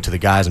and sending it to the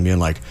guys and being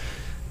like,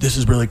 this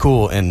is really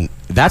cool. And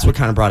that's what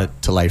kind of brought it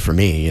to life for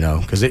me, you know,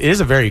 because it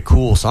is a very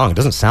cool song. It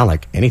doesn't sound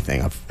like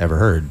anything I've ever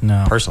heard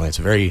personally. It's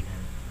a very,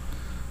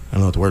 I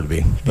don't know what the word would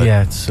be, but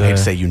Yeah, it's, I hate to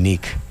say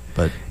unique,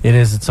 but It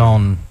is its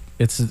own.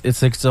 It's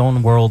its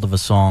own world of a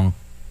song.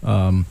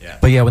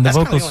 But yeah, when That's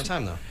the kinda the vocals, only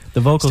time, though.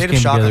 the vocals State came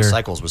of Shock together. on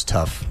Cycles was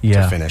tough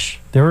Yeah. to finish.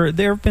 There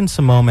have been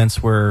some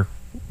moments where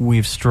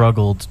we've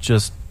struggled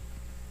just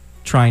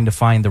trying to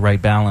find the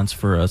right balance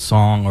for a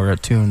song or a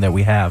tune that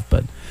we have,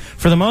 but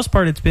for the most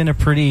part, it's been a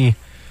pretty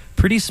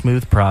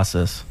smooth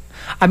process.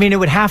 I mean, it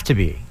would have to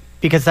be,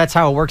 because that's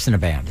how it works in a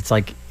band. It's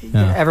like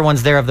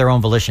everyone's there of their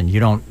own volition. You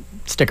don't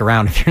stick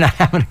around if you're not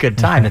having a good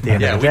time at the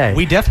end of the day.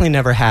 We definitely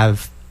never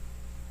have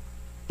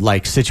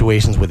like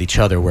situations with each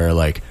other where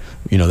like,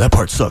 you know, that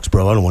part sucks,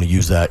 bro. I don't want to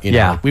use that. You know,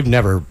 Yeah. like, we've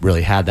never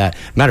really had that.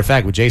 Matter of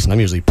fact, with Jason,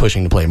 I'm usually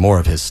pushing to play more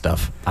of his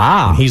stuff.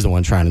 And he's the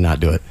one trying to not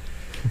do it.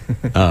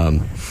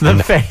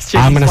 The face.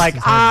 I'm Jason's gonna like,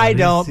 I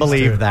don't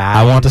believe that.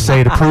 I want to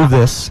say to prove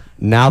this,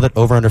 now that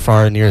Over Under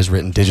Far and Near is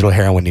written, Digital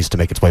Heroin needs to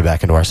make its way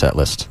back into our set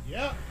list.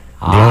 The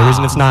only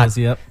reason it's not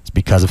is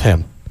because of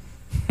him.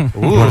 You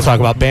want to talk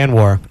about band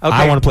war? Okay.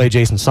 I want to play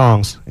Jason's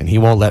songs, and he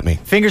won't let me.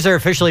 Fingers are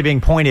officially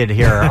being pointed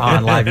here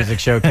on Live Music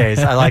Showcase.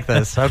 I like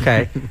this.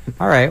 Okay.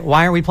 All right.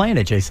 Why aren't we playing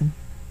it, Jason?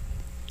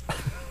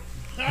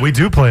 We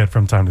do play it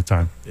from time to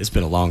time. It's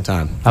been a long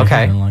time.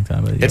 Okay. It's been a long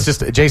time, but It's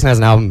just Jason has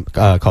an album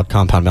called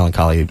Compound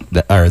Melancholy,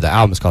 or the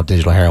album is called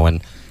Digital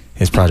Heroin.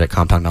 His project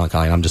Compound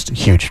Melancholy, and I'm just a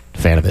huge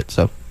fan of it.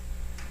 So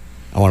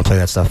I want to play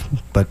that stuff.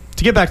 But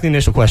to get back to the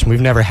initial question,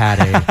 we've never had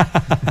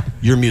a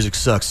your music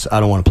sucks, I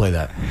don't want to play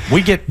that.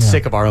 We get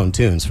sick of our own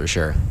tunes for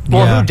sure.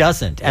 Well, who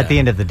doesn't at the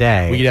end of the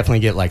day? We definitely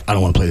get like, I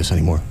don't want to play this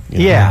anymore. you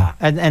know? Yeah,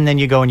 and then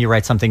you go and you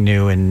write something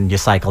new and you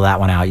cycle that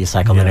one out, you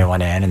cycle the new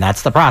one in, and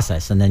that's the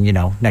process. And then, you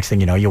know, next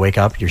thing you know, you wake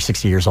up, you're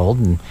 60 years old,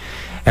 and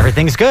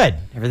everything's good.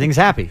 Everything's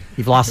happy.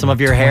 You've lost some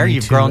of your hair,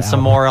 you've grown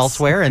some more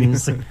elsewhere, and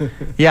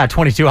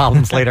 22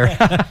 albums later.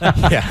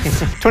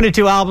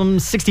 22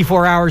 albums,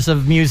 64 hours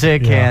of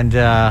music, and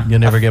you'll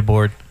never get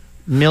bored.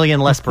 Million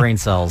less brain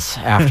cells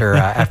after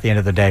at the end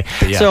of the day.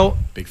 But yeah, so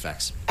big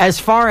facts. as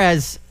far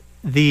as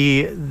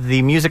the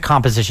music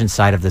composition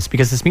side of this,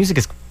 because this music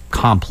is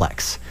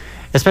complex,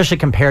 especially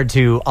compared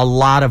to a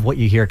lot of what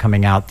you hear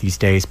coming out these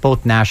days,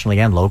 both nationally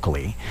and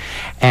locally.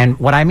 And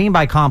what I mean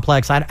by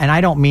complex, and I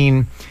don't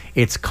mean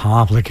it's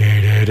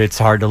complicated, it's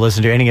hard to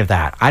listen to, any of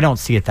that. I don't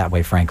see it that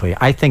way, frankly.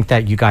 I think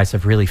that you guys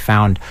have really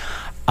found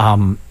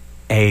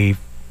a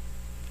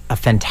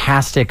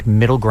fantastic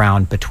middle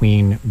ground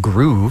between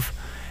groove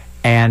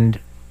and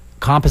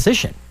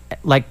composition,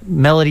 like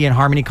melody and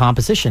harmony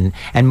composition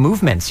and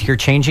movements. You're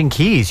changing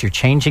keys, you're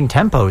changing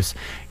tempos,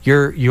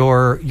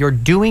 you're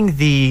doing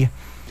the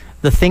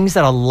things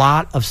that a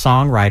lot of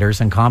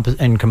songwriters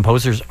and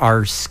composers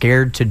are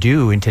scared to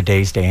do in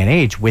today's day and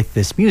age with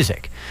this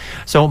music.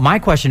 So my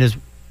question is,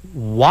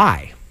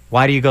 why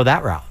do you go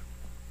that route?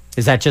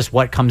 Is that just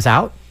what comes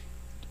out?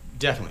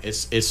 Definitely,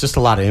 it's just a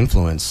lot of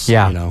influence.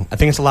 Yeah. You know, I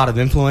think it's a lot of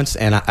influence,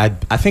 and I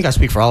think I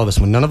speak for all of us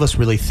when none of us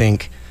really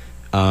think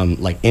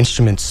like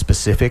instrument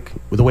specific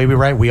with the way we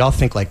write. We all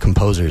think like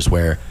composers,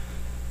 where,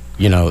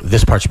 you know,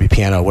 this part should be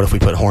piano. What if we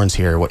put horns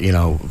here? What, you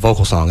know,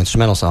 vocal song,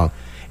 instrumental song,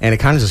 and it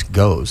kind of just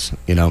goes.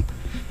 You know,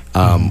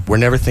 we're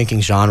never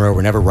thinking genre.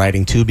 We're never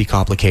writing to be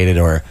complicated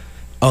or,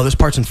 oh, this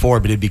part's in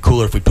 4, but it'd be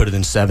cooler if we put it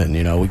in 7.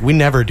 You know, we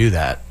never do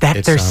that.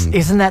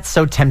 Isn't that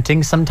so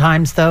tempting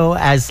sometimes, though?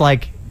 As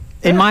like,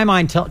 in my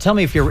mind, tell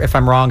me if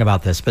I'm wrong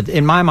about this, but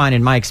in my mind,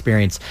 in my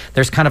experience,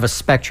 there's kind of a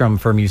spectrum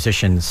for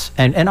musicians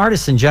and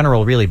artists in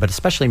general, really, but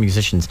especially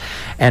musicians.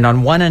 And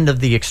on one end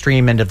of the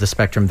extreme end of the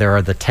spectrum, there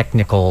are the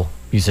technical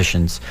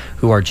musicians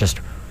who are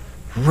just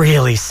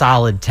really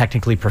solid,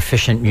 technically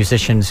proficient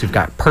musicians who've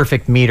got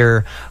perfect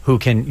meter, who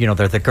can, you know,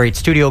 they're the great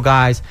studio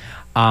guys.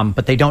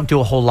 But they don't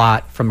do a whole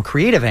lot from a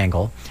creative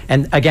angle.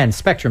 And again,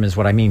 spectrum is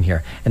what I mean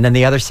here. And then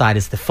the other side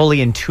is the fully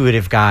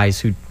intuitive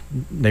guys who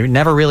they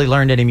never really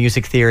learned any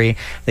music theory.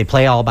 They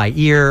play all by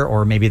ear,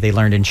 or maybe they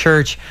learned in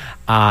church,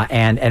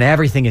 and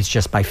everything is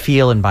just by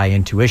feel and by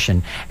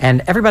intuition.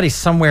 And everybody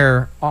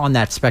somewhere on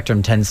that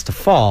spectrum tends to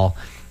fall,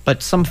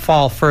 but some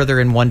fall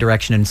further in one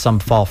direction and some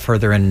fall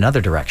further in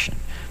another direction.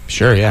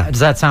 Sure, yeah.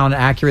 Does that sound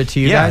accurate to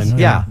you guys?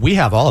 Yeah. We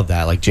have all of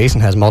that. Like,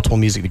 Jason has multiple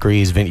music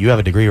degrees. You have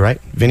a degree,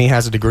 right? Vinny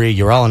has a degree.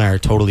 You're all and I are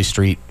totally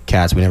street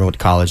cats. We never went to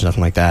college,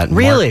 nothing like that.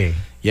 Really? Mark,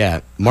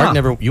 yeah.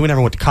 Mark you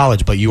never went to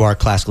college, but you are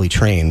classically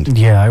trained.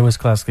 Yeah, I was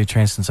classically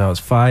trained since I was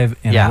 5,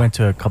 and I went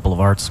to a couple of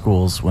art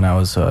schools when I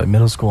was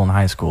middle school and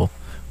high school.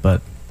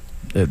 But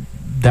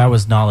that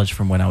was knowledge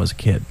from when I was a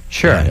kid.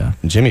 Sure. Yeah.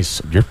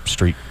 Jimmy's, you're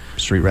street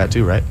street rat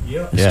too, right?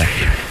 Yeah.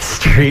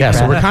 Street Yeah,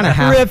 so rat. we're kind of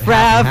half, Riff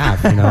half,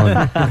 raff. and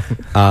half, you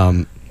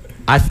know.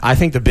 I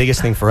think the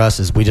biggest thing for us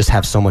is we just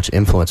have so much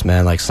influence,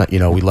 man. Like, you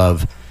know, we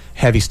love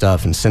heavy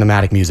stuff and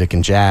cinematic music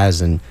and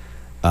jazz and,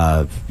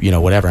 you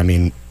know, whatever. I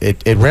mean,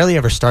 it rarely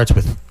ever starts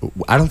with,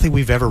 I don't think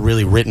we've ever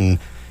really written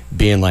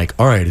being like,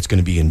 all right, it's going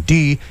to be in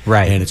D,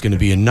 Right. and it's going to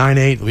be in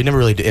 9/8. We never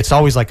really, it's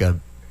always like a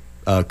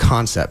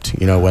concept,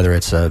 you know, whether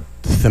it's a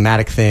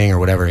thematic thing or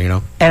whatever, you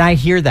know. And I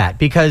hear that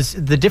because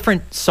the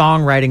different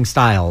songwriting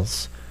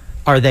styles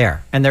are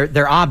there and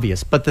they're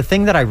obvious. But the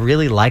thing that I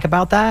really like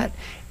about that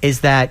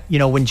is that, you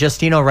know, when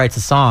Justino writes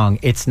a song,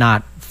 it's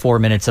not 4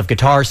 minutes of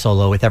guitar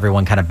solo with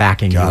everyone kind of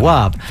backing you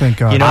up. Thank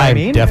God. You know what I I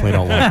mean? definitely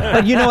don't want that.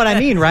 But you know what I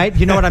mean, right?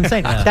 You know what I'm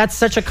saying? That's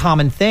such a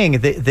common thing.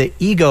 The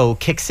ego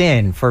kicks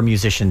in for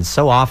musicians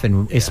so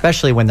often,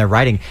 especially when they're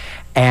writing.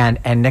 And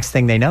next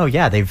thing they know,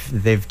 yeah,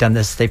 they've done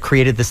this. They've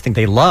created this thing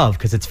they love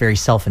because it's very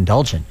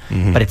self-indulgent,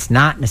 but it's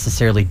not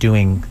necessarily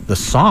doing the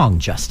song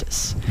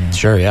justice.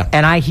 Sure, yeah.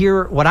 And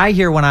what I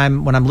hear when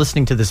I'm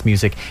listening to this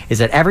music is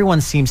that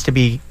everyone seems to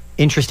be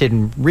interested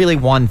in really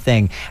one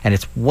thing, and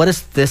it's what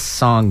does this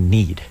song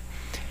need,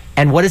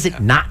 and what does it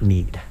not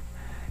need?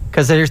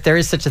 Because there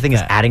is such a thing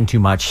as adding too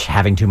much,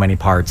 having too many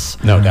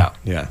parts. No doubt,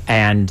 yeah.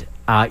 And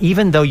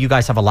even though you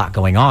guys have a lot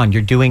going on,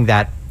 you're doing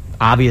that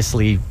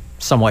obviously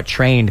somewhat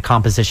trained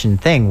composition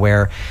thing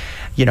where,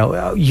 you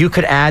know, you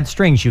could add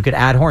strings, you could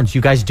add horns.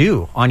 You guys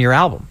do on your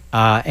album,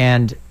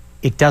 and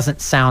it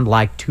doesn't sound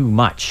like too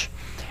much.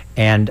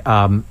 And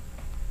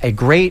a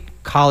great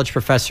college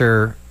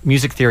professor,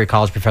 music theory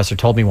college professor,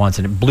 told me once,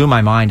 and it blew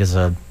my mind as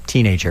a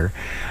teenager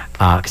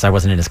because I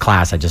wasn't in his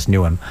class, I just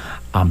knew him.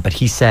 But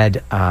he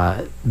said,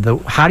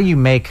 how do you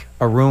make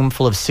a room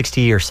full of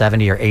 60 or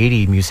 70 or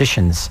 80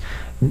 musicians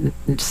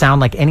sound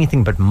like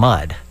anything but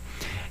mud?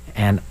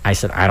 And I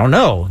said, I don't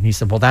know. And he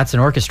said, well, that's an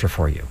orchestra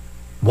for you.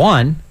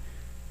 One,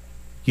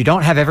 you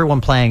don't have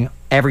everyone playing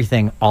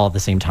everything all at the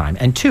same time.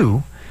 And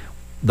two,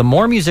 the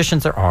more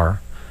musicians there are,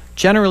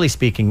 generally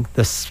speaking,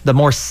 the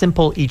more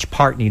simple each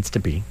part needs to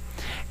be.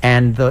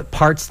 And the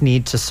parts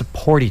need to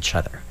support each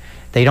other.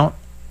 They don't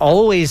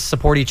always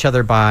support each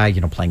other by,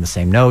 you know, playing the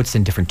same notes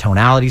in different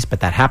tonalities, but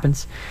that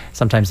happens.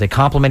 Sometimes they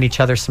complement each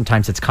other.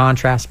 Sometimes it's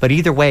contrast. But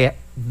either way,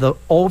 the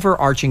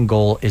overarching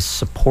goal is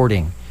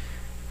supporting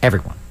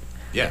everyone.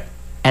 Yeah.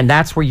 And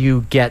that's where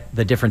you get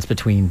the difference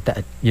between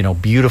that, you know,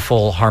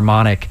 beautiful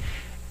harmonic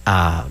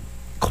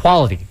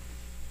quality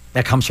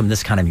that comes from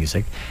this kind of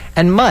music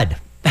and mud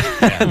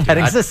that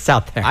exists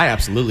out there. I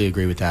absolutely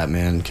agree with that,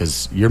 man,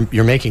 because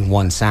you're making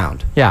one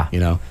sound. Yeah. You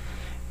know,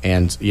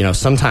 and, you know,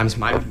 sometimes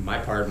my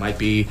part might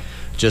be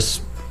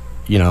just,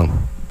 you know,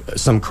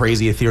 some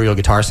crazy ethereal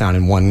guitar sound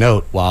in one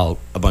note while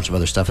a bunch of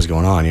other stuff is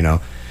going on, you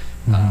know.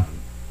 None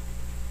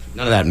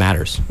of that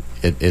matters.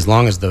 As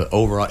long as the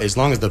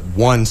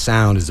one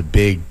sound is a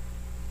big,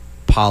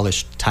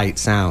 polished, tight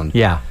sound,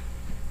 yeah,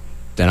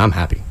 then I'm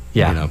happy.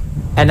 Yeah, you know?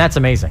 And that's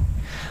amazing.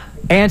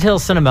 Anthill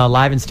Cinema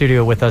live in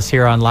studio with us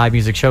here on Live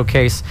Music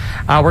Showcase.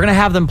 We're going to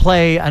have them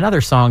play another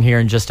song here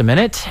in just a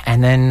minute,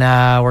 and then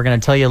we're going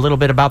to tell you a little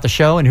bit about the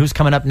show and who's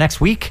coming up next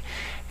week.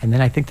 And then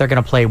I think they're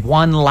going to play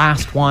one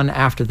last one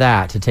after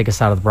that to take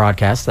us out of the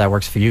broadcast. That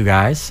works for you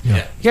guys.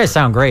 Yeah. You guys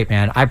sound great,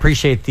 man. I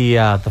appreciate the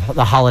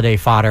holiday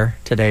fodder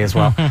today as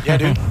well. Yeah,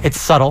 dude. It's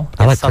subtle.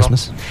 I like subtle.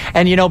 Christmas.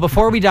 And, you know,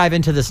 before we dive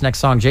into this next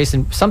song,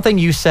 Jason, something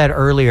you said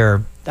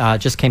earlier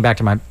just came back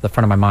to the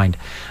front of my mind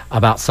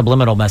about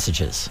subliminal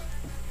messages.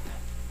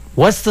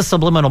 What's the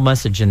subliminal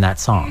message in that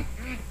song?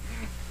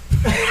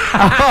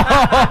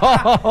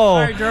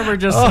 Our drummer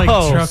just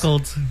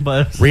chuckled,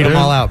 but Read them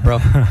all out, bro.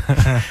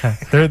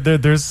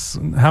 There's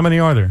how many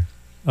are there?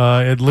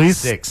 At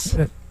least 6.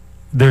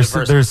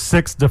 There's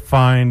 6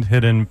 defined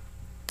hidden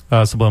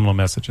subliminal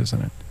messages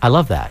in it. I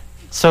love that.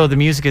 So the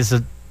music is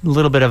a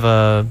little bit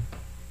of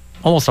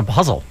almost a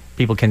puzzle.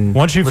 People can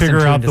once you listen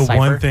figure to out and the decipher.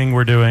 one thing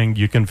we're doing,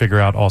 you can figure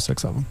out all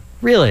 6 of them.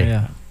 Really?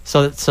 Yeah.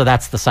 So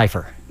that's the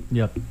cipher.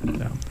 Yep.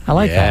 I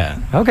like Yeah.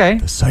 that. Okay.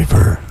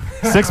 Cipher.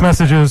 6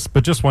 messages,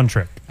 but just one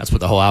trick. That's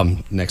what the whole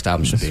next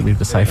album should be. Read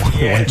the cipher.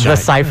 The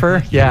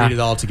cipher. Yeah. Read it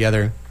all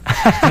together.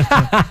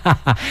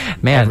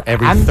 Man,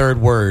 Every third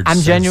word. I'm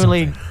says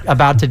genuinely something.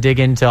 about to dig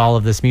into all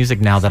of this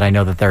music now that I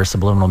know that there are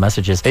subliminal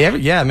messages. Hey,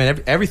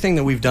 everything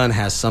that we've done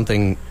has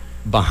something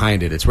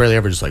behind it. It's rarely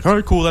ever just like, all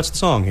right, cool, that's the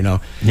song, you know?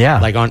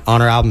 Yeah. Like on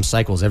our album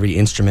Cycles, every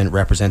instrument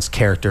represents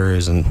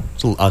characters, and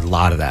it's a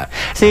lot of that.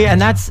 See, and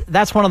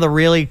that's one of the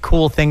really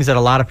cool things that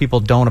a lot of people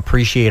don't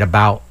appreciate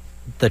about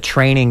the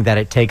training that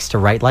it takes to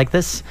write like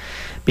this,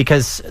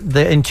 because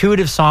the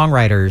intuitive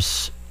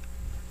songwriters,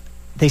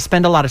 they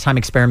spend a lot of time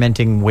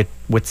experimenting with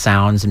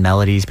sounds and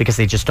melodies because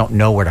they just don't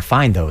know where to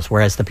find those.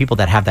 Whereas the people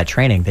that have that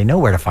training, they know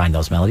where to find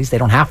those melodies. They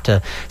don't have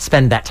to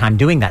spend that time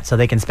doing that, so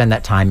they can spend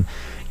that time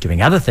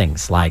doing other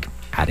things like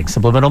adding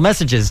subliminal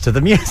messages to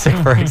the music,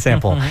 for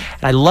example.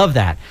 And I love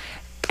that.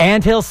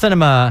 Anthill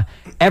Cinema.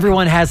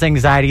 Everyone Has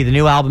Anxiety. The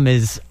new album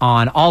is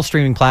on all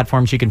streaming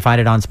platforms. You can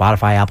find it on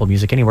Spotify, Apple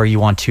Music, anywhere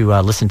you want to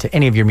listen to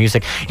any of your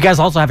music. You guys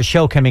also have a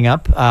show coming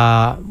up.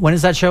 When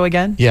is that show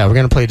again? Yeah, we're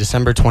going to play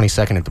December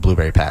 22nd at the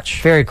Blueberry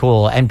Patch. Very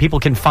cool. And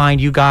people can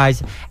find you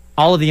guys,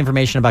 all of the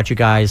information about you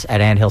guys at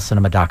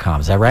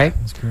anthillcinema.com. Is that right?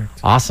 That's correct.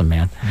 Awesome,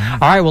 man.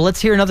 All right, well,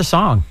 let's hear another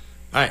song.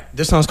 All right,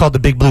 this song's called The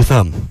Big Blue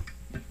Thumb.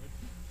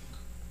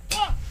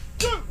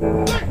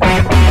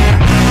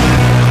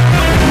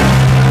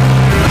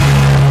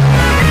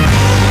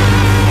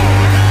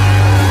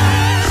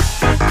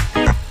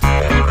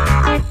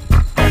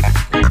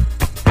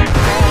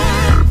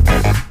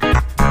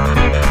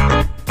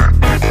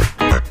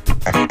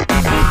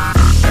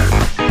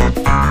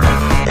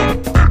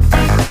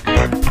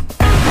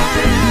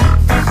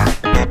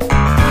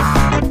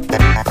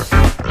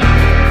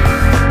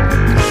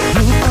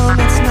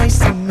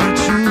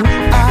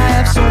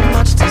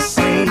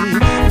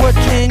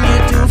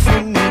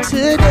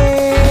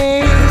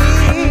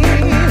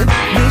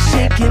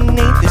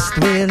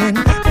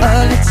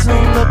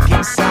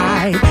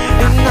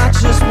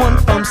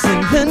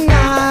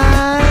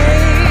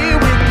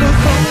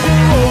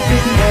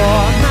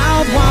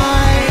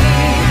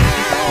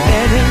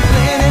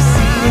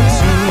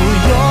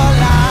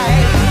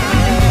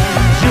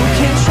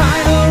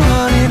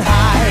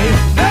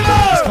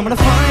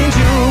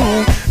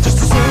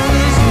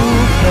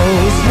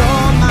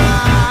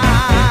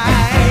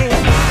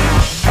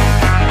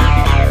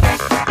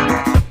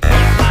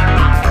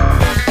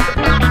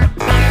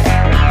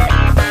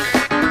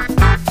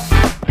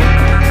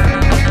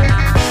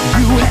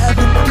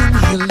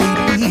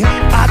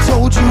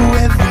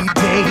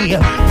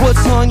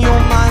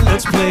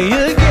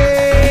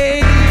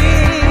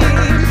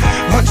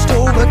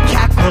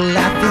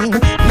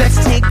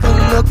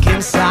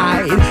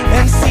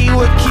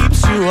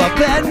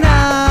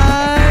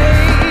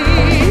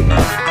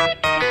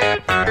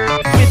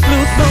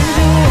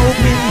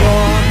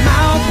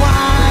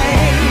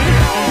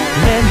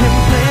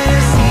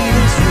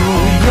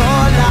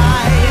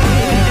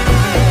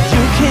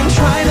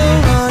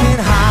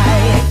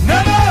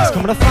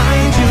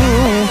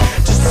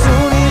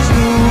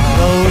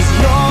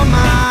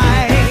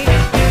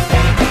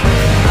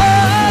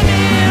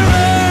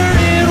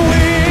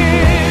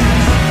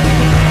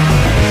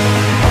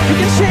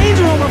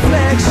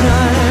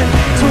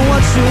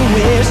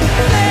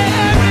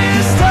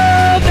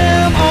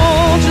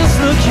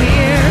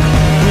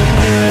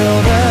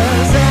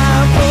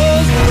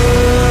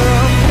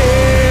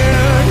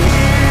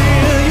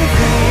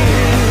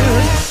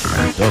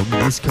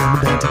 Somebody's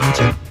coming back to get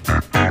you.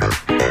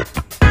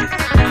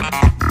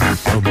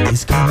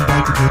 Somebody's coming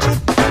back to get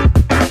you.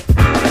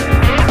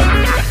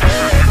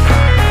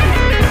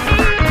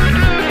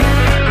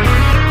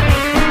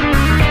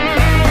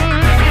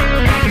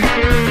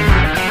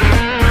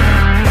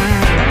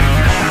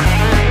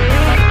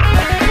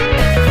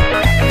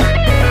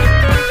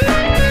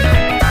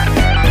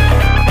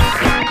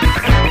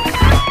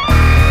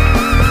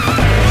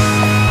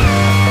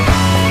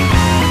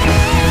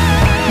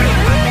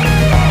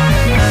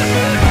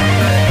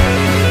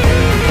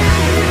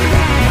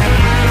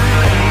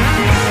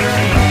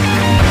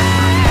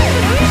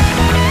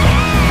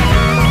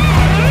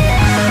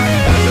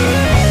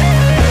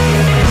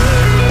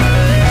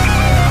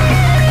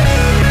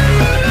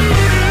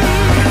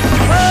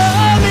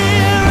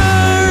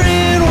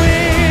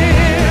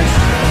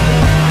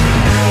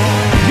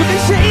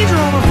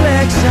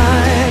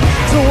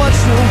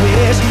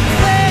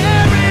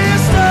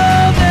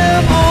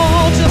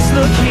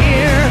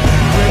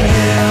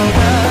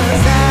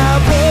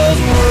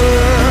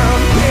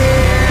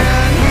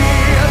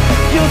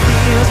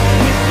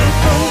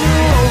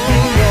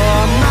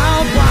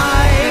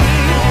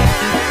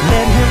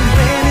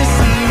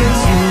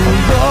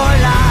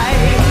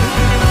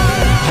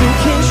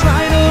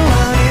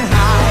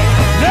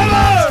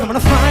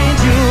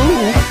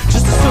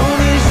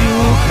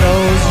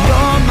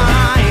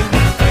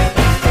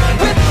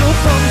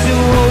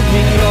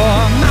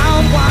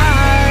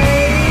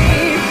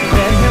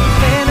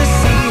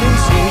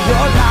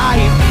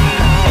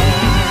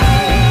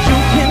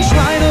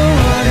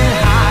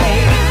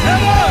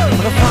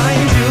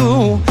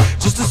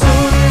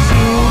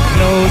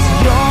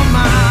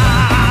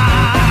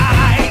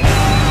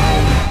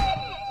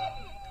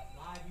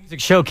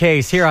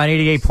 Showcase here on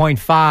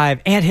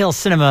 88.5 Anthill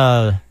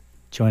Cinema,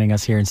 joining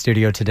us here in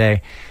studio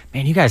today.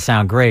 Man, you guys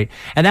sound great.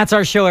 And that's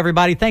our show,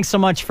 everybody. Thanks so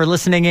much for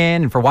listening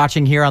in and for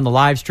watching here on the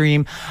live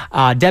stream.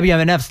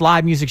 WMNF's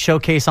Live Music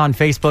Showcase on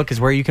Facebook is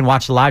where you can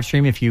watch the live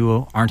stream if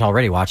you aren't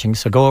already watching.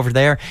 So go over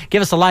there,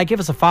 give us a like, give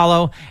us a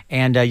follow,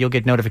 and you'll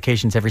get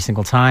notifications every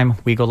single time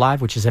we go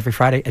live, which is every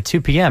Friday at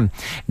 2 p.m.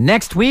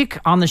 Next week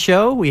on the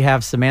show, we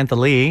have Samantha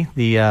Lee,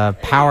 the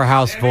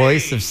powerhouse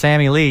voice of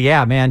Sammy Lee.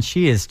 Yeah, man,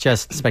 she is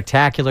just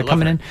spectacular.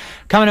 Coming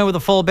in with a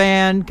full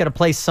band, going to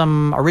play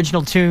some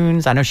original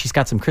tunes. I know she's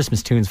got some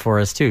Christmas tunes for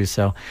us, too.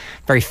 So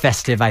very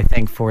festive, I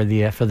think, for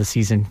the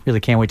season. Really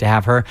can't wait to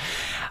have her.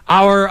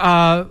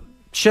 Our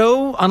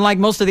show, unlike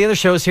most of the other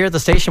shows here at the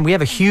station, we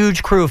have a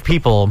huge crew of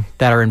people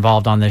that are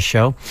involved on this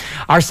show.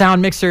 Our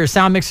sound mixer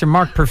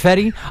Mark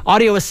Perfetti.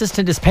 Audio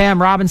assistant is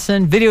Pam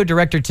Robinson. Video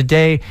director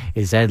today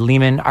is Ed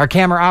Lehman. Our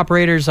camera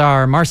operators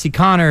are Marcy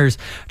Connors,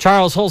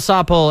 Charles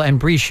Holsopple, and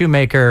Bree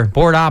Shoemaker.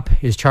 Board op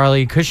is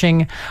Charlie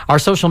Cushing. Our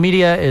social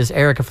media is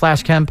Erica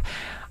Flashkemp.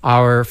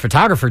 Our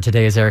photographer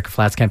today is Erica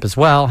Flatskamp as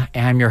well.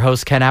 I'm your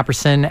host, Ken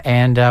Apperson,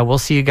 and we'll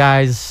see you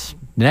guys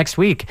next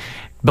week.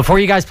 Before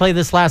you guys play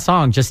this last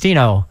song,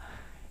 Justino,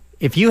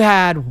 if you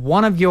had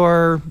one of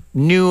your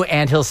new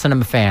Anthill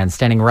Cinema fans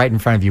standing right in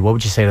front of you, what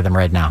would you say to them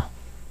right now?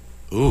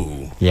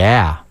 Ooh.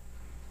 Yeah.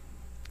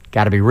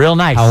 Got to be real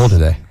nice. How old are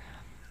they?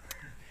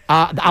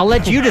 I'll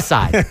let you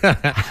decide.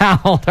 How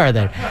old are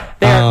they?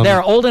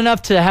 They're old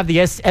enough to have the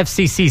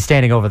FCC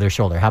standing over their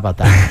shoulder. How about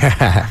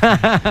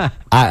that?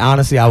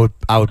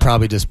 I would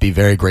probably just be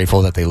very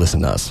grateful that they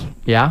listen to us.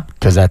 Yeah?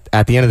 Because at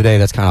the end of the day,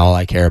 that's kind of all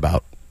I care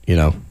about. You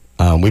know,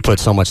 we put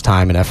so much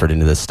time and effort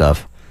into this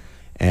stuff.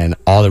 And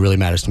all that really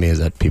matters to me is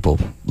that people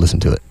listen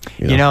to it.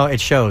 You know, it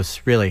shows,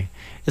 really.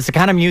 It's the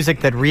kind of music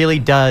that really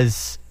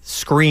does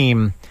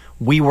scream,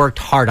 we worked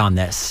hard on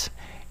this.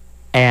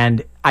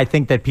 And I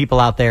think that people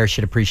out there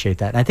should appreciate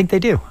that. And I think they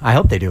do. I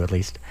hope they do, at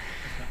least.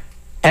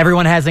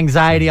 Everyone has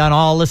anxiety on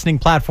all listening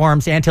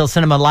platforms. Anthill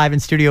Cinema live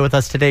in studio with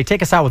us today.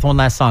 Take us out with one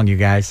last song, you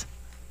guys.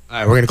 All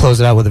right, we're going to close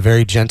it out with a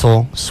very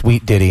gentle,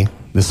 sweet ditty.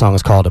 This song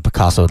is called A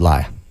Picasso'd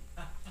Lie.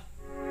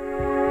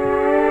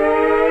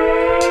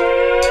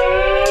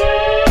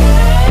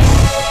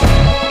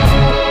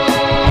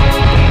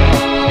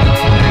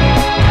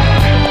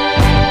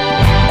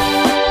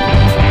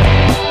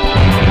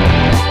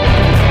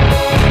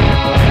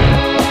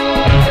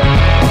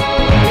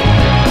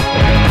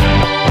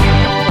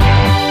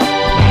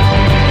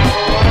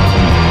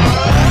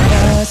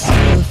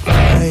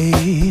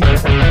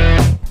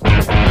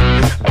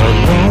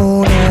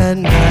 Alone at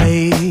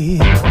night,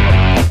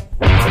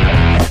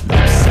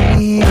 lips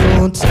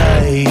sealed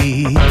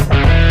tight.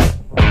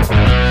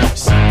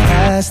 See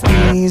past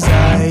these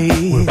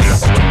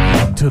eyes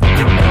to the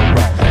window.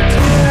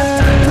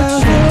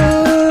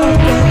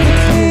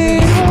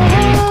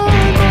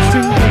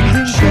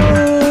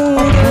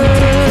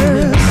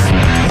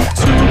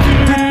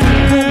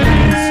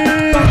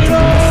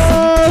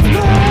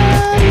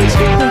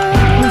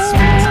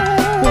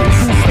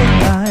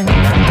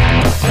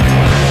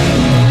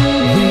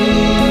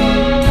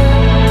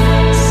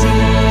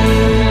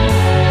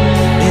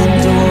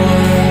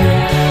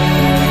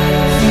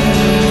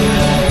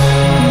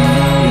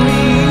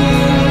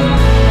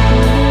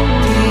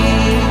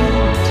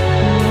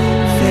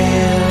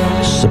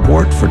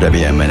 Support for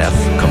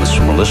WMNF comes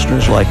from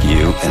listeners like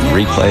you and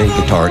Replay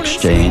Guitar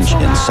Exchange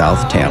in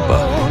South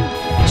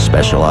Tampa,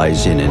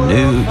 specializing in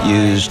new,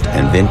 used,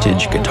 and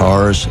vintage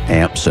guitars,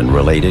 amps, and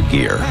related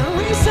gear.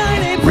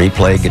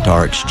 Replay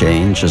Guitar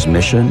Exchange's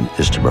mission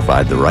is to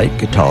provide the right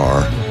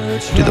guitar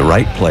to the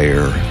right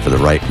player for the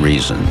right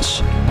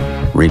reasons.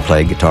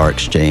 Replay Guitar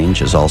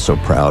Exchange is also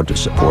proud to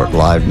support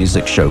Live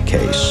Music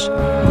Showcase.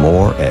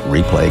 More at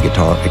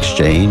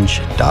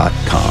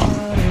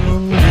replayguitarexchange.com.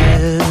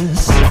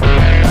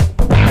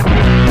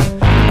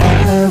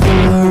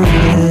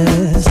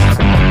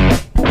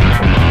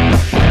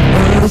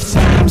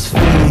 Times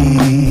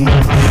fade,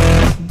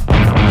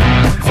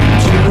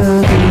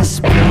 future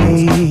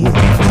display.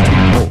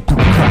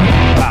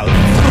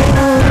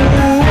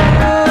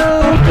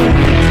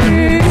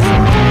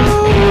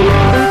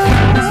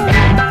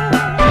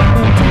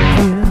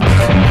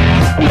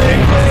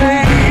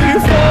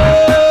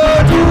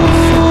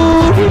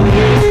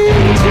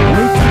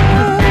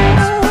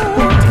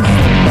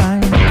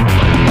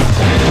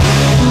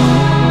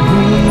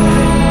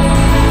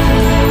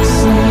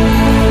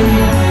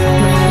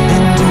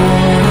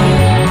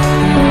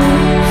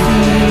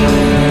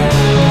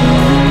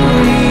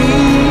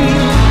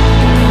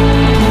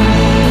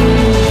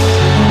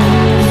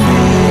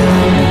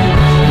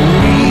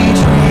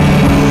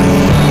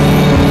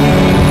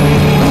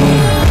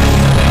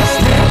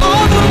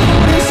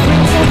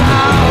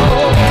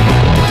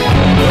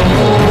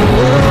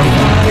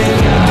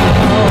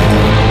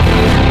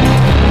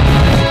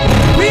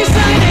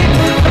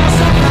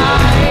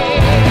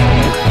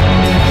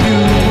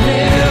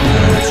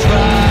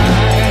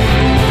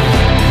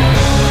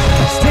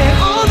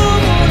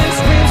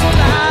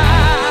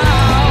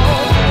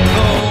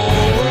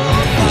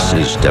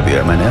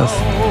 WMNF,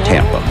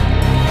 Tampa.